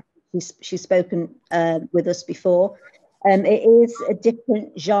 and she's spoken with us before. It is a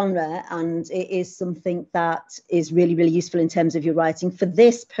different genre, and it is something that is really, really useful in terms of your writing. For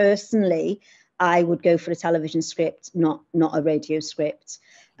this, personally, I would go for a television script, not a radio script.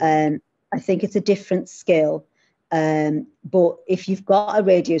 I think it's a different skill. But if you've got a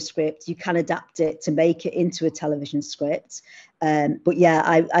radio script, you can adapt it to make it into a television script. But yeah,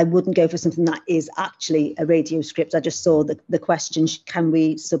 I wouldn't go for something that is actually a radio script. I just saw the question, can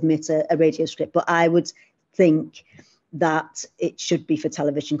we submit a radio script? But I would think that it should be for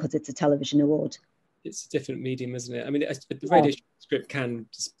television because it's a television award. It's a different medium, isn't it? I mean, the radio script can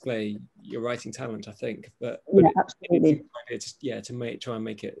display your writing talent, I think, but yeah, absolutely. Try and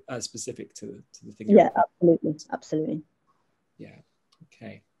make it as specific to the thing. Yeah, absolutely. Yeah.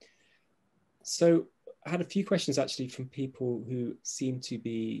 Okay. So I had a few questions actually from people who seem to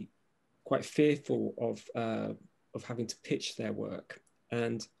be quite fearful of having to pitch their work,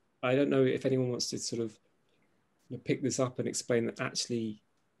 and I don't know if anyone wants to sort of pick this up and explain that actually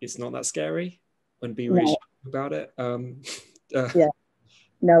it's not that scary and be really about it. Yeah,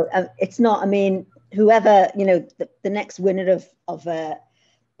 no, it's not. I mean, whoever, the next winner of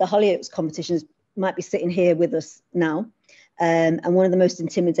the Hollyoaks competitions might be sitting here with us now. And one of the most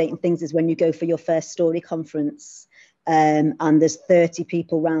intimidating things is when you go for your first story conference, and there's 30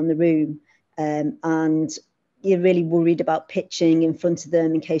 people around the room, and you're really worried about pitching in front of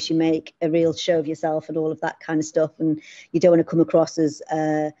them in case you make a real show of yourself and all of that kind of stuff. And you don't want to come across as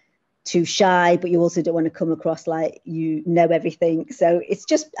too shy, but you also don't want to come across like you know everything. So it's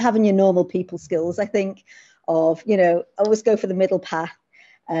just having your normal people skills, I think, of, you know, always go for the middle path.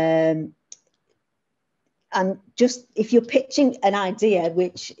 And just if you're pitching an idea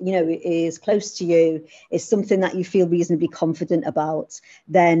which, you know, is close to you, is something that you feel reasonably confident about,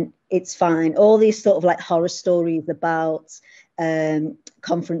 then it's fine. All these sort of like horror stories about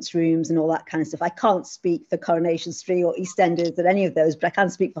conference rooms and all that kind of stuff. I can't speak for Coronation Street or EastEnders or any of those, but I can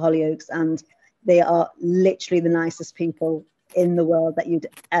speak for Hollyoaks, and they are literally the nicest people in the world that you'd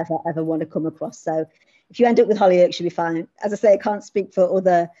ever want to come across. So if you end up with Hollyoaks, you'll be fine. As I say, I can't speak for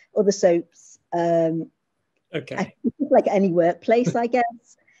other soaps. Okay. Like any workplace, I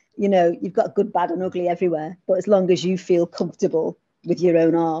guess, you know, you've got good, bad and ugly everywhere, but as long as you feel comfortable with your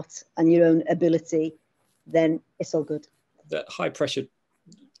own art and your own ability, then it's all good. The high pressure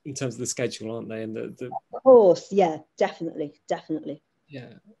in terms of the schedule, aren't they? And the Of course, yeah, definitely.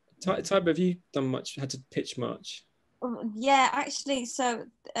 Yeah. Taiba, have you done much, had to pitch much? Yeah, actually, so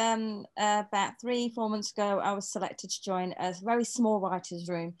about 3-4 months ago, I was selected to join a very small writers'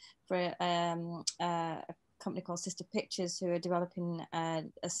 room for a company called Sister Pictures, who are developing a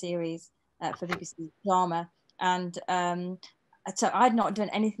series for BBC drama. And so I'd not done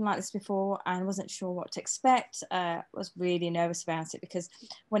anything like this before and wasn't sure what to expect. Was really nervous about it, because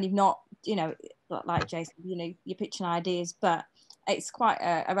when you've not, you know, like Jason, you know, you're pitching ideas, but it's quite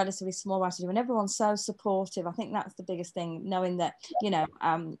a relatively small writer's room, and everyone's so supportive. I think that's the biggest thing, knowing that, you know,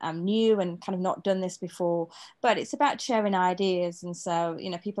 I'm new and kind of not done this before, but it's about sharing ideas. And so,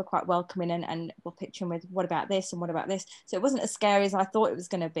 you know, people are quite welcoming and will pitch in with, what about this and what about this? So it wasn't as scary as I thought it was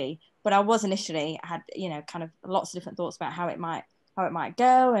going to be, but I was initially, I had, you know, kind of lots of different thoughts about how it might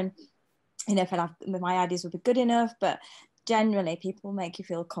go, and, you know, if my ideas would be good enough, but generally people make you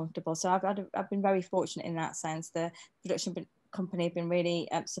feel comfortable. So I've been very fortunate in that sense. The production company have been really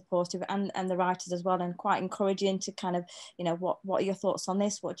supportive, and the writers as well, and quite encouraging to kind of, you know, what are your thoughts on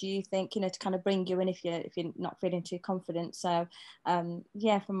this, what do you think, you know, to kind of bring you in if you're not feeling too confident. So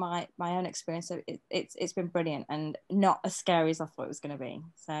yeah, from my own experience, so it's been brilliant and not as scary as I thought it was going to be.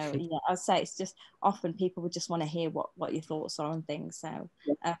 So yeah, I'd say it's just often people would just want to hear what your thoughts are on things. So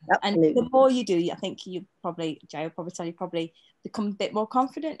and the more you do, I think Jay will probably tell you, probably become a bit more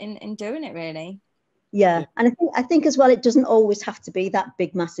confident in doing it, really. Yeah, and I think as well, it doesn't always have to be that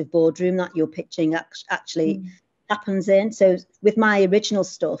big, massive boardroom that you're pitching actually happens in. So with my original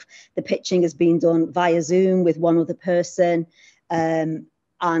stuff, the pitching has been done via Zoom with one other person, and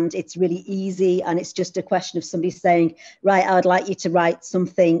it's really easy. And it's just a question of somebody saying, right, I would like you to write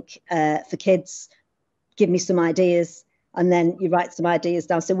something for kids, give me some ideas. And then you write some ideas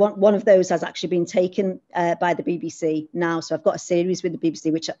down. So one of those has actually been taken by the BBC now. So I've got a series with the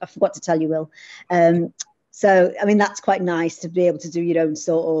BBC, which I forgot to tell you, Will. So, I mean, that's quite nice to be able to do your own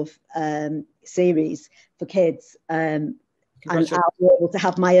sort of series for kids. And I'll be able to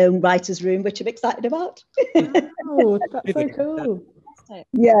have my own writer's room, which I'm excited about. Oh, that's so cool.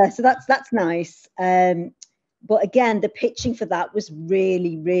 Yeah, so that's nice. But again, the pitching for that was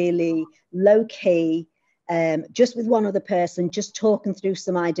really, really low key. Just with one other person, just talking through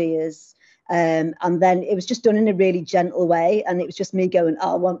some ideas. And then it was just done in a really gentle way. And it was just me going,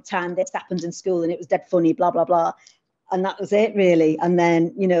 oh, one time this happened in school and it was dead funny, blah, blah, blah. And that was it, really. And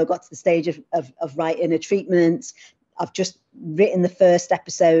then, you know, got to the stage of writing a treatment. I've just written the first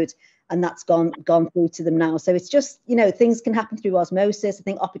episode, and that's gone through to them now. So it's just, you know, things can happen through osmosis. I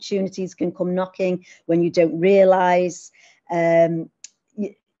think opportunities can come knocking when you don't realize.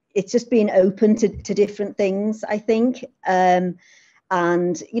 It's just being open to different things, I think.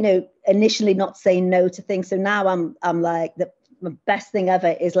 And, you know, initially not saying no to things. So now I'm like, the best thing ever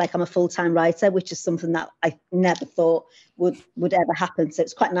is like, I'm a full-time writer, which is something that I never thought would ever happen. So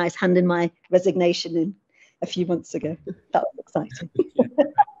it's quite nice handing my resignation in a few months ago. That was exciting.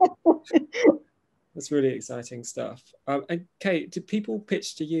 That's really exciting stuff. And Kate, do people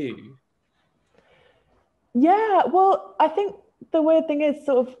pitch to you? Yeah, well, I think the weird thing is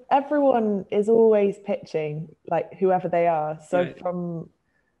sort of everyone is always pitching, like whoever they are. So right.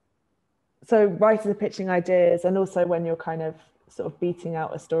 So writers are pitching ideas, and also when you're kind of sort of beating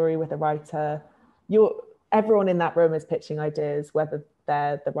out a story with a writer, everyone in that room is pitching ideas, whether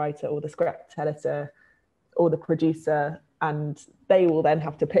they're the writer or the script editor or the producer, and they will then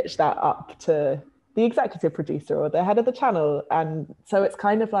have to pitch that up to the executive producer or the head of the channel. And so it's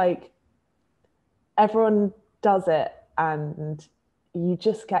kind of like everyone does it, and you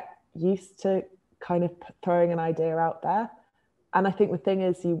just get used to kind of throwing an idea out there. And I think the thing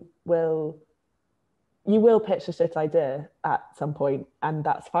is, you will pitch a shit idea at some point, and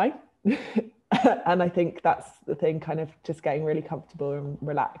that's fine. And I think that's the thing, kind of just getting really comfortable and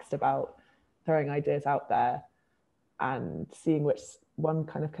relaxed about throwing ideas out there and seeing which one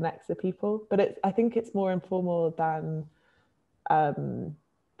kind of connects with people. But I think it's more informal than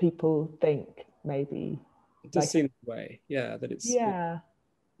people think, maybe. It does seem the way, yeah, that it's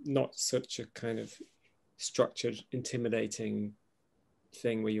not such a kind of structured, intimidating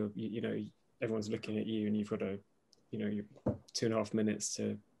thing where you know, everyone's looking at you and you've got to, you know, you're 2.5 minutes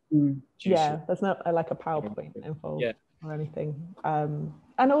to there's not like a PowerPoint involved or anything. And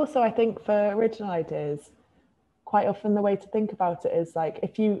also I think for original ideas, quite often the way to think about it is like,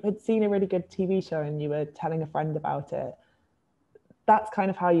 if you had seen a really good TV show and you were telling a friend about it, that's kind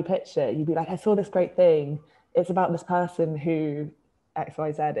of how you pitch it. You'd be like, I saw this great thing, it's about this person who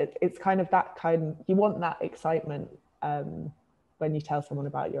XYZ. It's kind of that kind, you want that excitement when you tell someone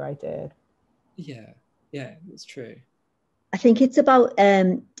about your idea. Yeah, that's true. I think it's about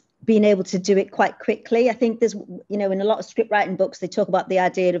being able to do it quite quickly. I think there's, you know, in a lot of script writing books, they talk about the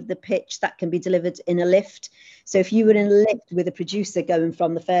idea of the pitch that can be delivered in a lift. So if you were in a lift with a producer going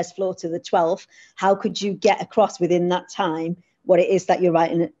from the first floor to the 12th, how could you get across within that time what it is that you're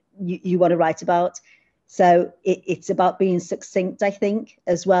writing, you want to write about? So it's about being succinct, I think,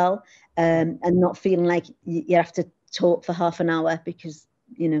 as well, and not feeling like you have to talk for half an hour because,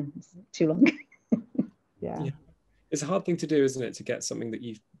 you know, it's too long. Yeah. It's a hard thing to do, isn't it, to get something that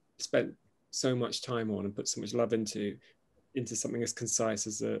you've spent so much time on and put so much love into something as concise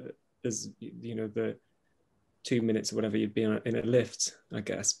as you know, the 2 minutes or whatever you'd be in a lift, I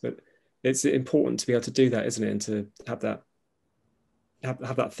guess. But it's important to be able to do that, isn't it, and to have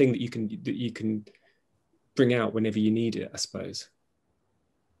that thing that you can bring out whenever you need it, I suppose,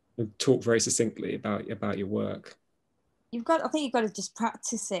 and talk very succinctly about your work. I think you've got to just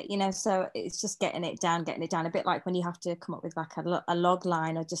practice it, you know, so it's just getting it down, a bit like when you have to come up with like a log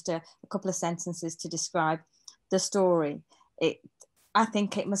line or just a couple of sentences to describe the story. I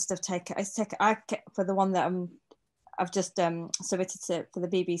think it must have taken, for the one that I've just submitted for the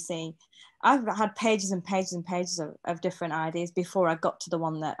BBC, I've had pages and pages and pages of different ideas before I got to the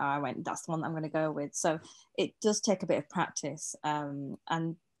one that I went, that's the one that I'm going to go with. So it does take a bit of practice, and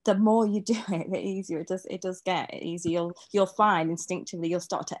the more you do it, the easier it does get easier. You'll find instinctively you'll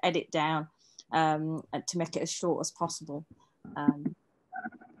start to edit down to make it as short as possible. How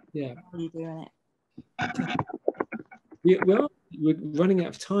are you doing it? We're running out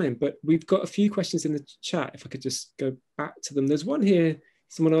of time, but we've got a few questions in the chat. If I could just go back to them. There's one here,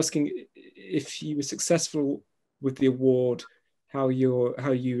 someone asking if you were successful with the award, how you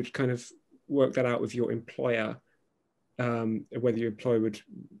would kind of work that out with your employer. Whether your employer would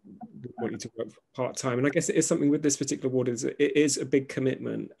want you to work part-time. And I guess it is something with this particular award, it is a big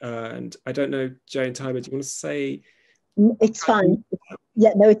commitment. And I don't know, Jay and Taiba, do you want to say? It's fine.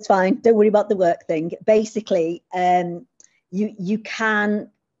 Yeah, no, it's fine. Don't worry about the work thing. Basically, you can,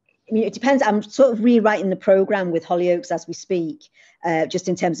 I mean, it depends. I'm sort of rewriting the program with Hollyoaks as we speak, just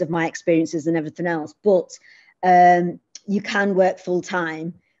in terms of my experiences and everything else. But you can work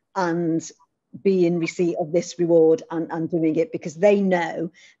full-time and be in receipt of this reward and doing it, because they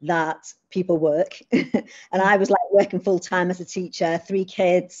know that people work. And I was like working full-time as a teacher, 3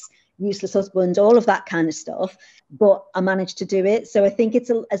 kids, useless husband, all of that kind of stuff, but I managed to do it. So I think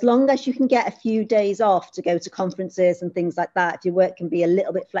it's as long as you can get a few days off to go to conferences and things like that, if your work can be a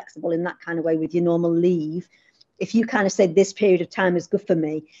little bit flexible in that kind of way with your normal leave, if you kind of say this period of time is good for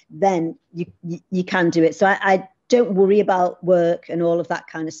me, then you can do it. So I don't worry about work and all of that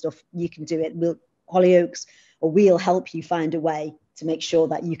kind of stuff. You can do it. Hollyoaks, or we'll help you find a way to make sure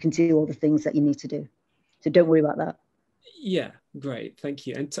that you can do all the things that you need to do. So don't worry about that. Yeah, great, thank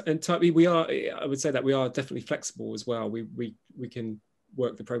you. And Taiba, I would say that we are definitely flexible as well. We can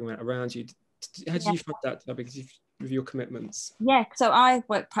work the program out around you. How did you find that, Taiba, with your commitments? Yeah, so I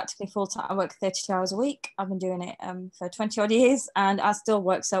work practically full-time. I work 32 hours a week. I've been doing it for 20 odd years, and I still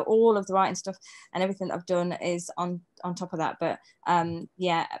work. So all of the writing stuff and everything that I've done is on top of that. But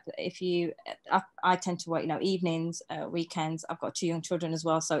yeah, I tend to work, you know, evenings, weekends. I've got 2 young children as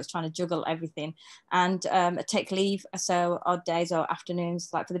well, so it's trying to juggle everything. And take leave, so odd days or afternoons,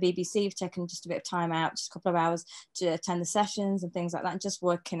 like for the BBC, I've taken just a bit of time out, just a couple of hours to attend the sessions and things like that, and just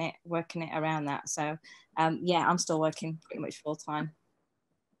working it around that. So yeah, I'm still working pretty much full time.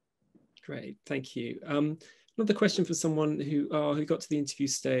 Great, thank you. Another question for someone who got to the interview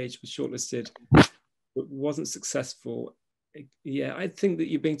stage, was shortlisted. but wasn't successful. Yeah, I think that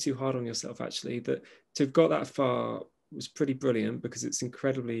you're being too hard on yourself, actually. That to have got that far was pretty brilliant, because it's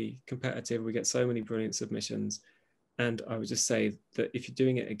incredibly competitive. We get so many brilliant submissions. And I would just say that if you're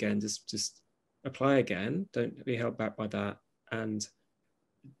doing it again, just apply again. Don't be held back by that, and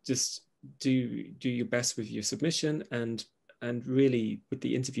just do your best with your submission, and really with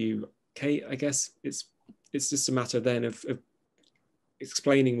the interview, Kate. I guess it's just a matter then of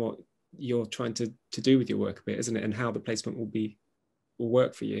explaining what you're trying to do with your work a bit, isn't it? And how the placement will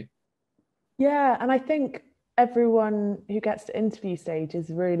work for you. Yeah, and I think everyone who gets to interview stage is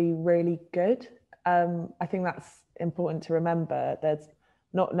really, really good. I think that's important to remember. There's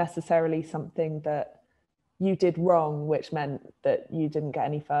not necessarily something that you did wrong, which meant that you didn't get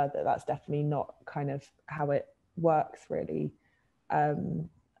any further. That's definitely not kind of how it works, really. I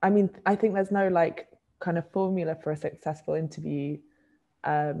mean, I think there's no like kind of formula for a successful interview.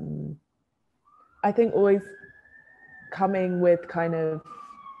 I think always coming with kind of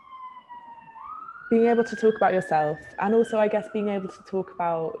being able to talk about yourself, and also I guess being able to talk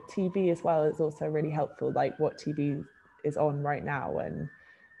about TV as well is also really helpful, like what TV is on right now and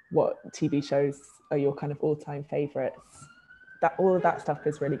what TV shows are your kind of all-time favorites. That all of that stuff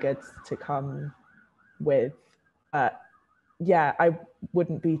is really good to come with. Yeah, I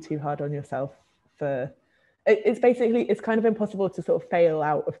wouldn't be too hard on yourself for it's basically, it's kind of impossible to sort of fail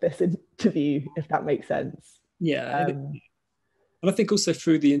out of this interview, if that makes sense. Yeah. And I think also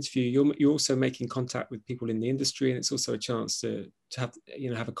through the interview, you're also making contact with people in the industry, and it's also a chance to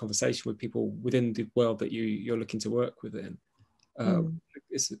have a conversation with people within the world that you're looking to work within.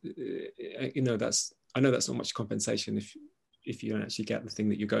 It's, that's, I know that's not much compensation if you don't actually get the thing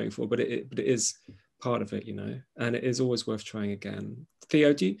that you're going for, but it is part of it, and it is always worth trying again.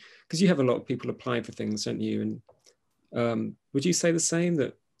 Theo, because you have a lot of people applying for things, don't you? And would you say the same,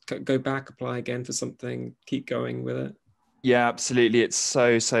 that go back, apply again for something, keep going with it? Yeah, absolutely. It's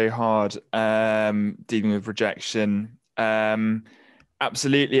so hard dealing with rejection.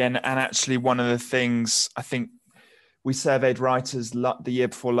 Absolutely. And actually, one of the things, I think we surveyed writers the year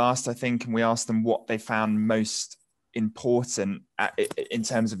before last, I think, and we asked them what they found most important in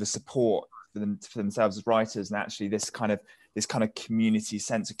terms of the support for themselves as writers. And actually this kind of community,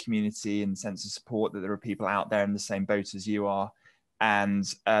 sense of community and sense of support, that there are people out there in the same boat as you are. And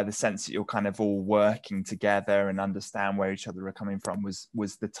the sense that you're kind of all working together and understand where each other are coming from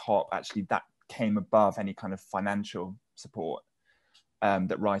was the top. Actually, that came above any kind of financial support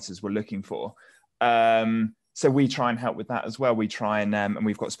that writers were looking for. So we try and help with that as well. We try and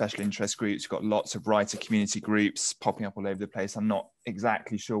we've got special interest groups. We've got lots of writer community groups popping up all over the place. I'm not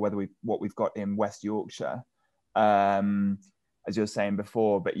exactly sure what we've got in West Yorkshire, as you were saying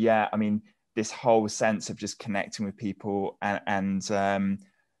before. But yeah, I mean, this whole sense of just connecting with people and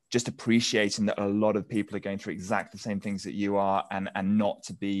just appreciating that a lot of people are going through exactly the same things that you are, and not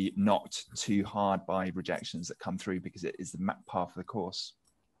to be knocked too hard by rejections that come through, because it is the part of the course,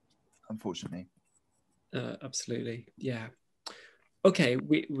 unfortunately. Absolutely. Yeah. Okay.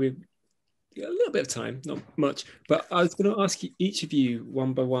 We've got a little bit of time, not much, but I was going to ask each of you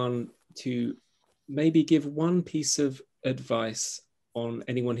one by one to maybe give one piece of advice on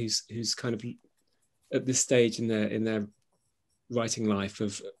anyone who's kind of at this stage in their writing life,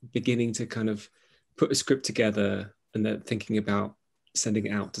 of beginning to kind of put a script together and they're thinking about sending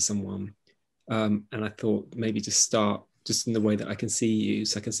it out to someone. And I thought maybe just start just in the way that I can see you.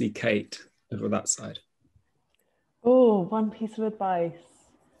 So I can see Kate over that side. Oh, one piece of advice.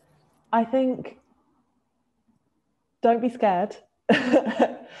 I think don't be scared.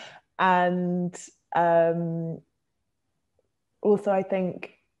 And also, I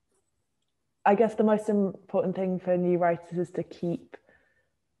guess the most important thing for new writers is to keep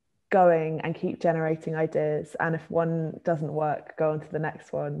going and keep generating ideas. And if one doesn't work, go on to the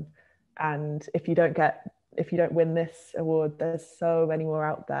next one. And if you don't win this award, there's so many more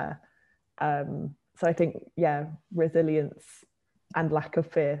out there. So I think, yeah, resilience and lack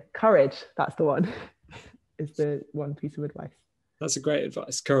of fear. Courage, that's the one, is the one piece of advice. That's a great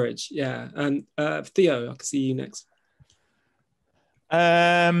advice. Courage, yeah. And Theo, I can see you next.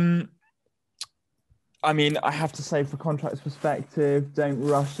 I mean, I have to say, for contracts perspective, don't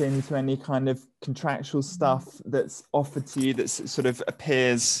rush into any kind of contractual stuff that's offered to you that sort of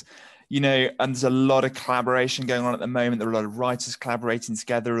appears, and there's a lot of collaboration going on at the moment. There are a lot of writers collaborating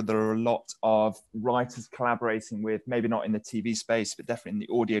together. There are a lot of writers collaborating with, maybe not in the TV space, but definitely in the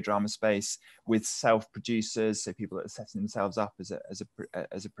audio drama space, with self-producers, so people that are setting themselves up as a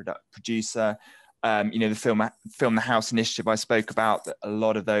producer. The Film the House initiative I spoke about, that a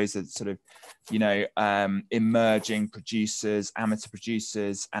lot of those are sort of, emerging producers, amateur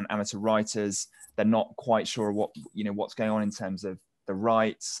producers and amateur writers they're not quite sure what, what's going on in terms of the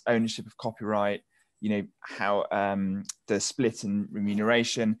rights, ownership of copyright, how the split in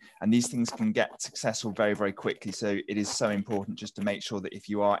remuneration, and these things can get successful very, very quickly. So it is so important just to make sure that if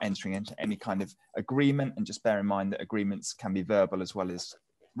you are entering into any kind of agreement, and just bear in mind that agreements can be verbal as well as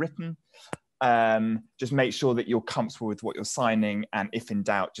written, just make sure that you're comfortable with what you're signing, and if in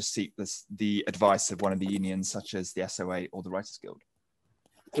doubt, just seek the advice of one of the unions such as the SOA or the Writers Guild.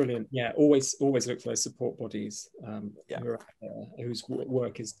 Brilliant. Yeah, always look for those support bodies whose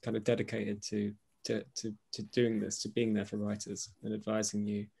work is kind of dedicated to doing this, to being there for writers and advising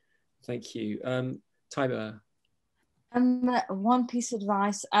you. Thank you. Taiba. One piece of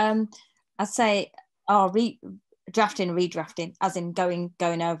advice, I'd say, redrafting, as in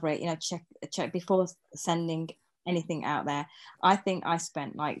going over it, check before sending anything out there. I think I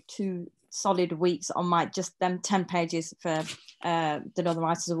spent like 2 solid weeks on my just them 10 pages for the Northern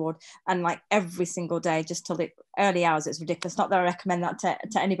Writers Award, and like every single day just till the early hours. It's ridiculous, not that I recommend that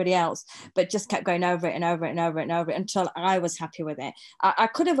to anybody else, but just kept going over it and over it and over it and over it until I was happy with it. I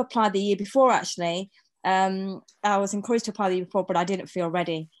could have applied the year before, actually. I was encouraged to apply the year before, but I didn't feel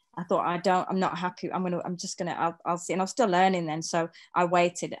ready. I thought, I'm not happy. I'll see. And I was still learning then. So I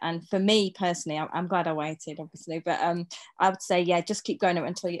waited. And for me personally, I'm glad I waited, obviously. But I would say, yeah, just keep going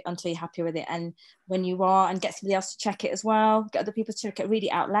until you're happy with it. And when you are, and get somebody else to check it as well, get other people to check it, read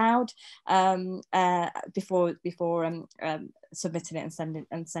it out loud before submitting it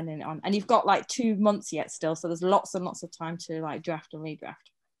and sending it on. And you've got like 2 months yet still. So there's lots and lots of time to like draft and redraft.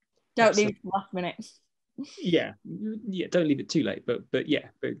 Don't leave it to the last minute. Yeah, don't leave it too late, but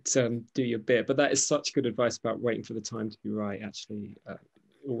do your bit. But that is such good advice about waiting for the time to be right. Actually,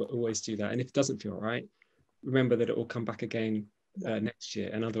 always do that. And if it doesn't feel right, remember that it will come back again next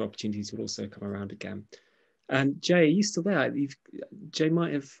year, and other opportunities will also come around again. And Jay, are you still there? Jay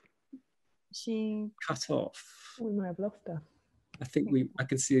might have cut off. We might have lost her. I think I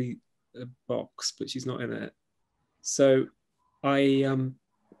can see a box, but she's not in it. So I'm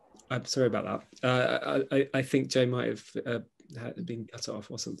sorry about that. I think Jay might have been cut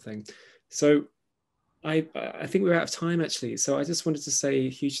off or something. So I think we're out of time, actually. So I just wanted to say a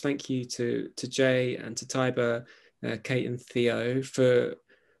huge thank you to Jay and to Taiba, Kate and Theo for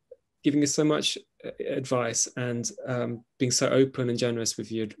giving us so much advice and being so open and generous with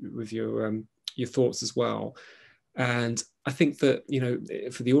your thoughts as well. And I think that,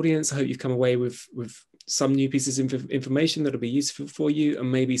 for the audience, I hope you've come away with some new pieces of information that'll be useful for you,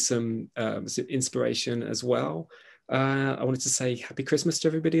 and maybe some inspiration as well. I wanted to say Happy Christmas to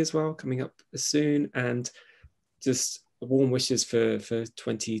everybody as well, coming up soon, and just warm wishes for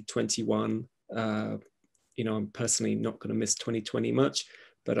 2021. I'm personally not going to miss 2020 much,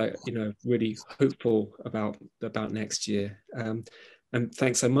 but I, really hopeful about next year. And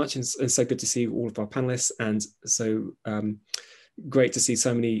thanks so much, and so good to see all of our panelists, and so great to see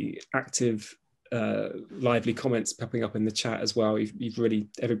so many active, lively comments popping up in the chat as well. You've really,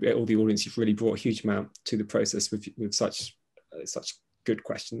 all the audience, you've really brought a huge amount to the process with such good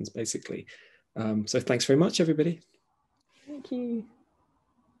questions, basically. So thanks very much, everybody. Thank you.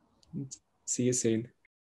 See you soon.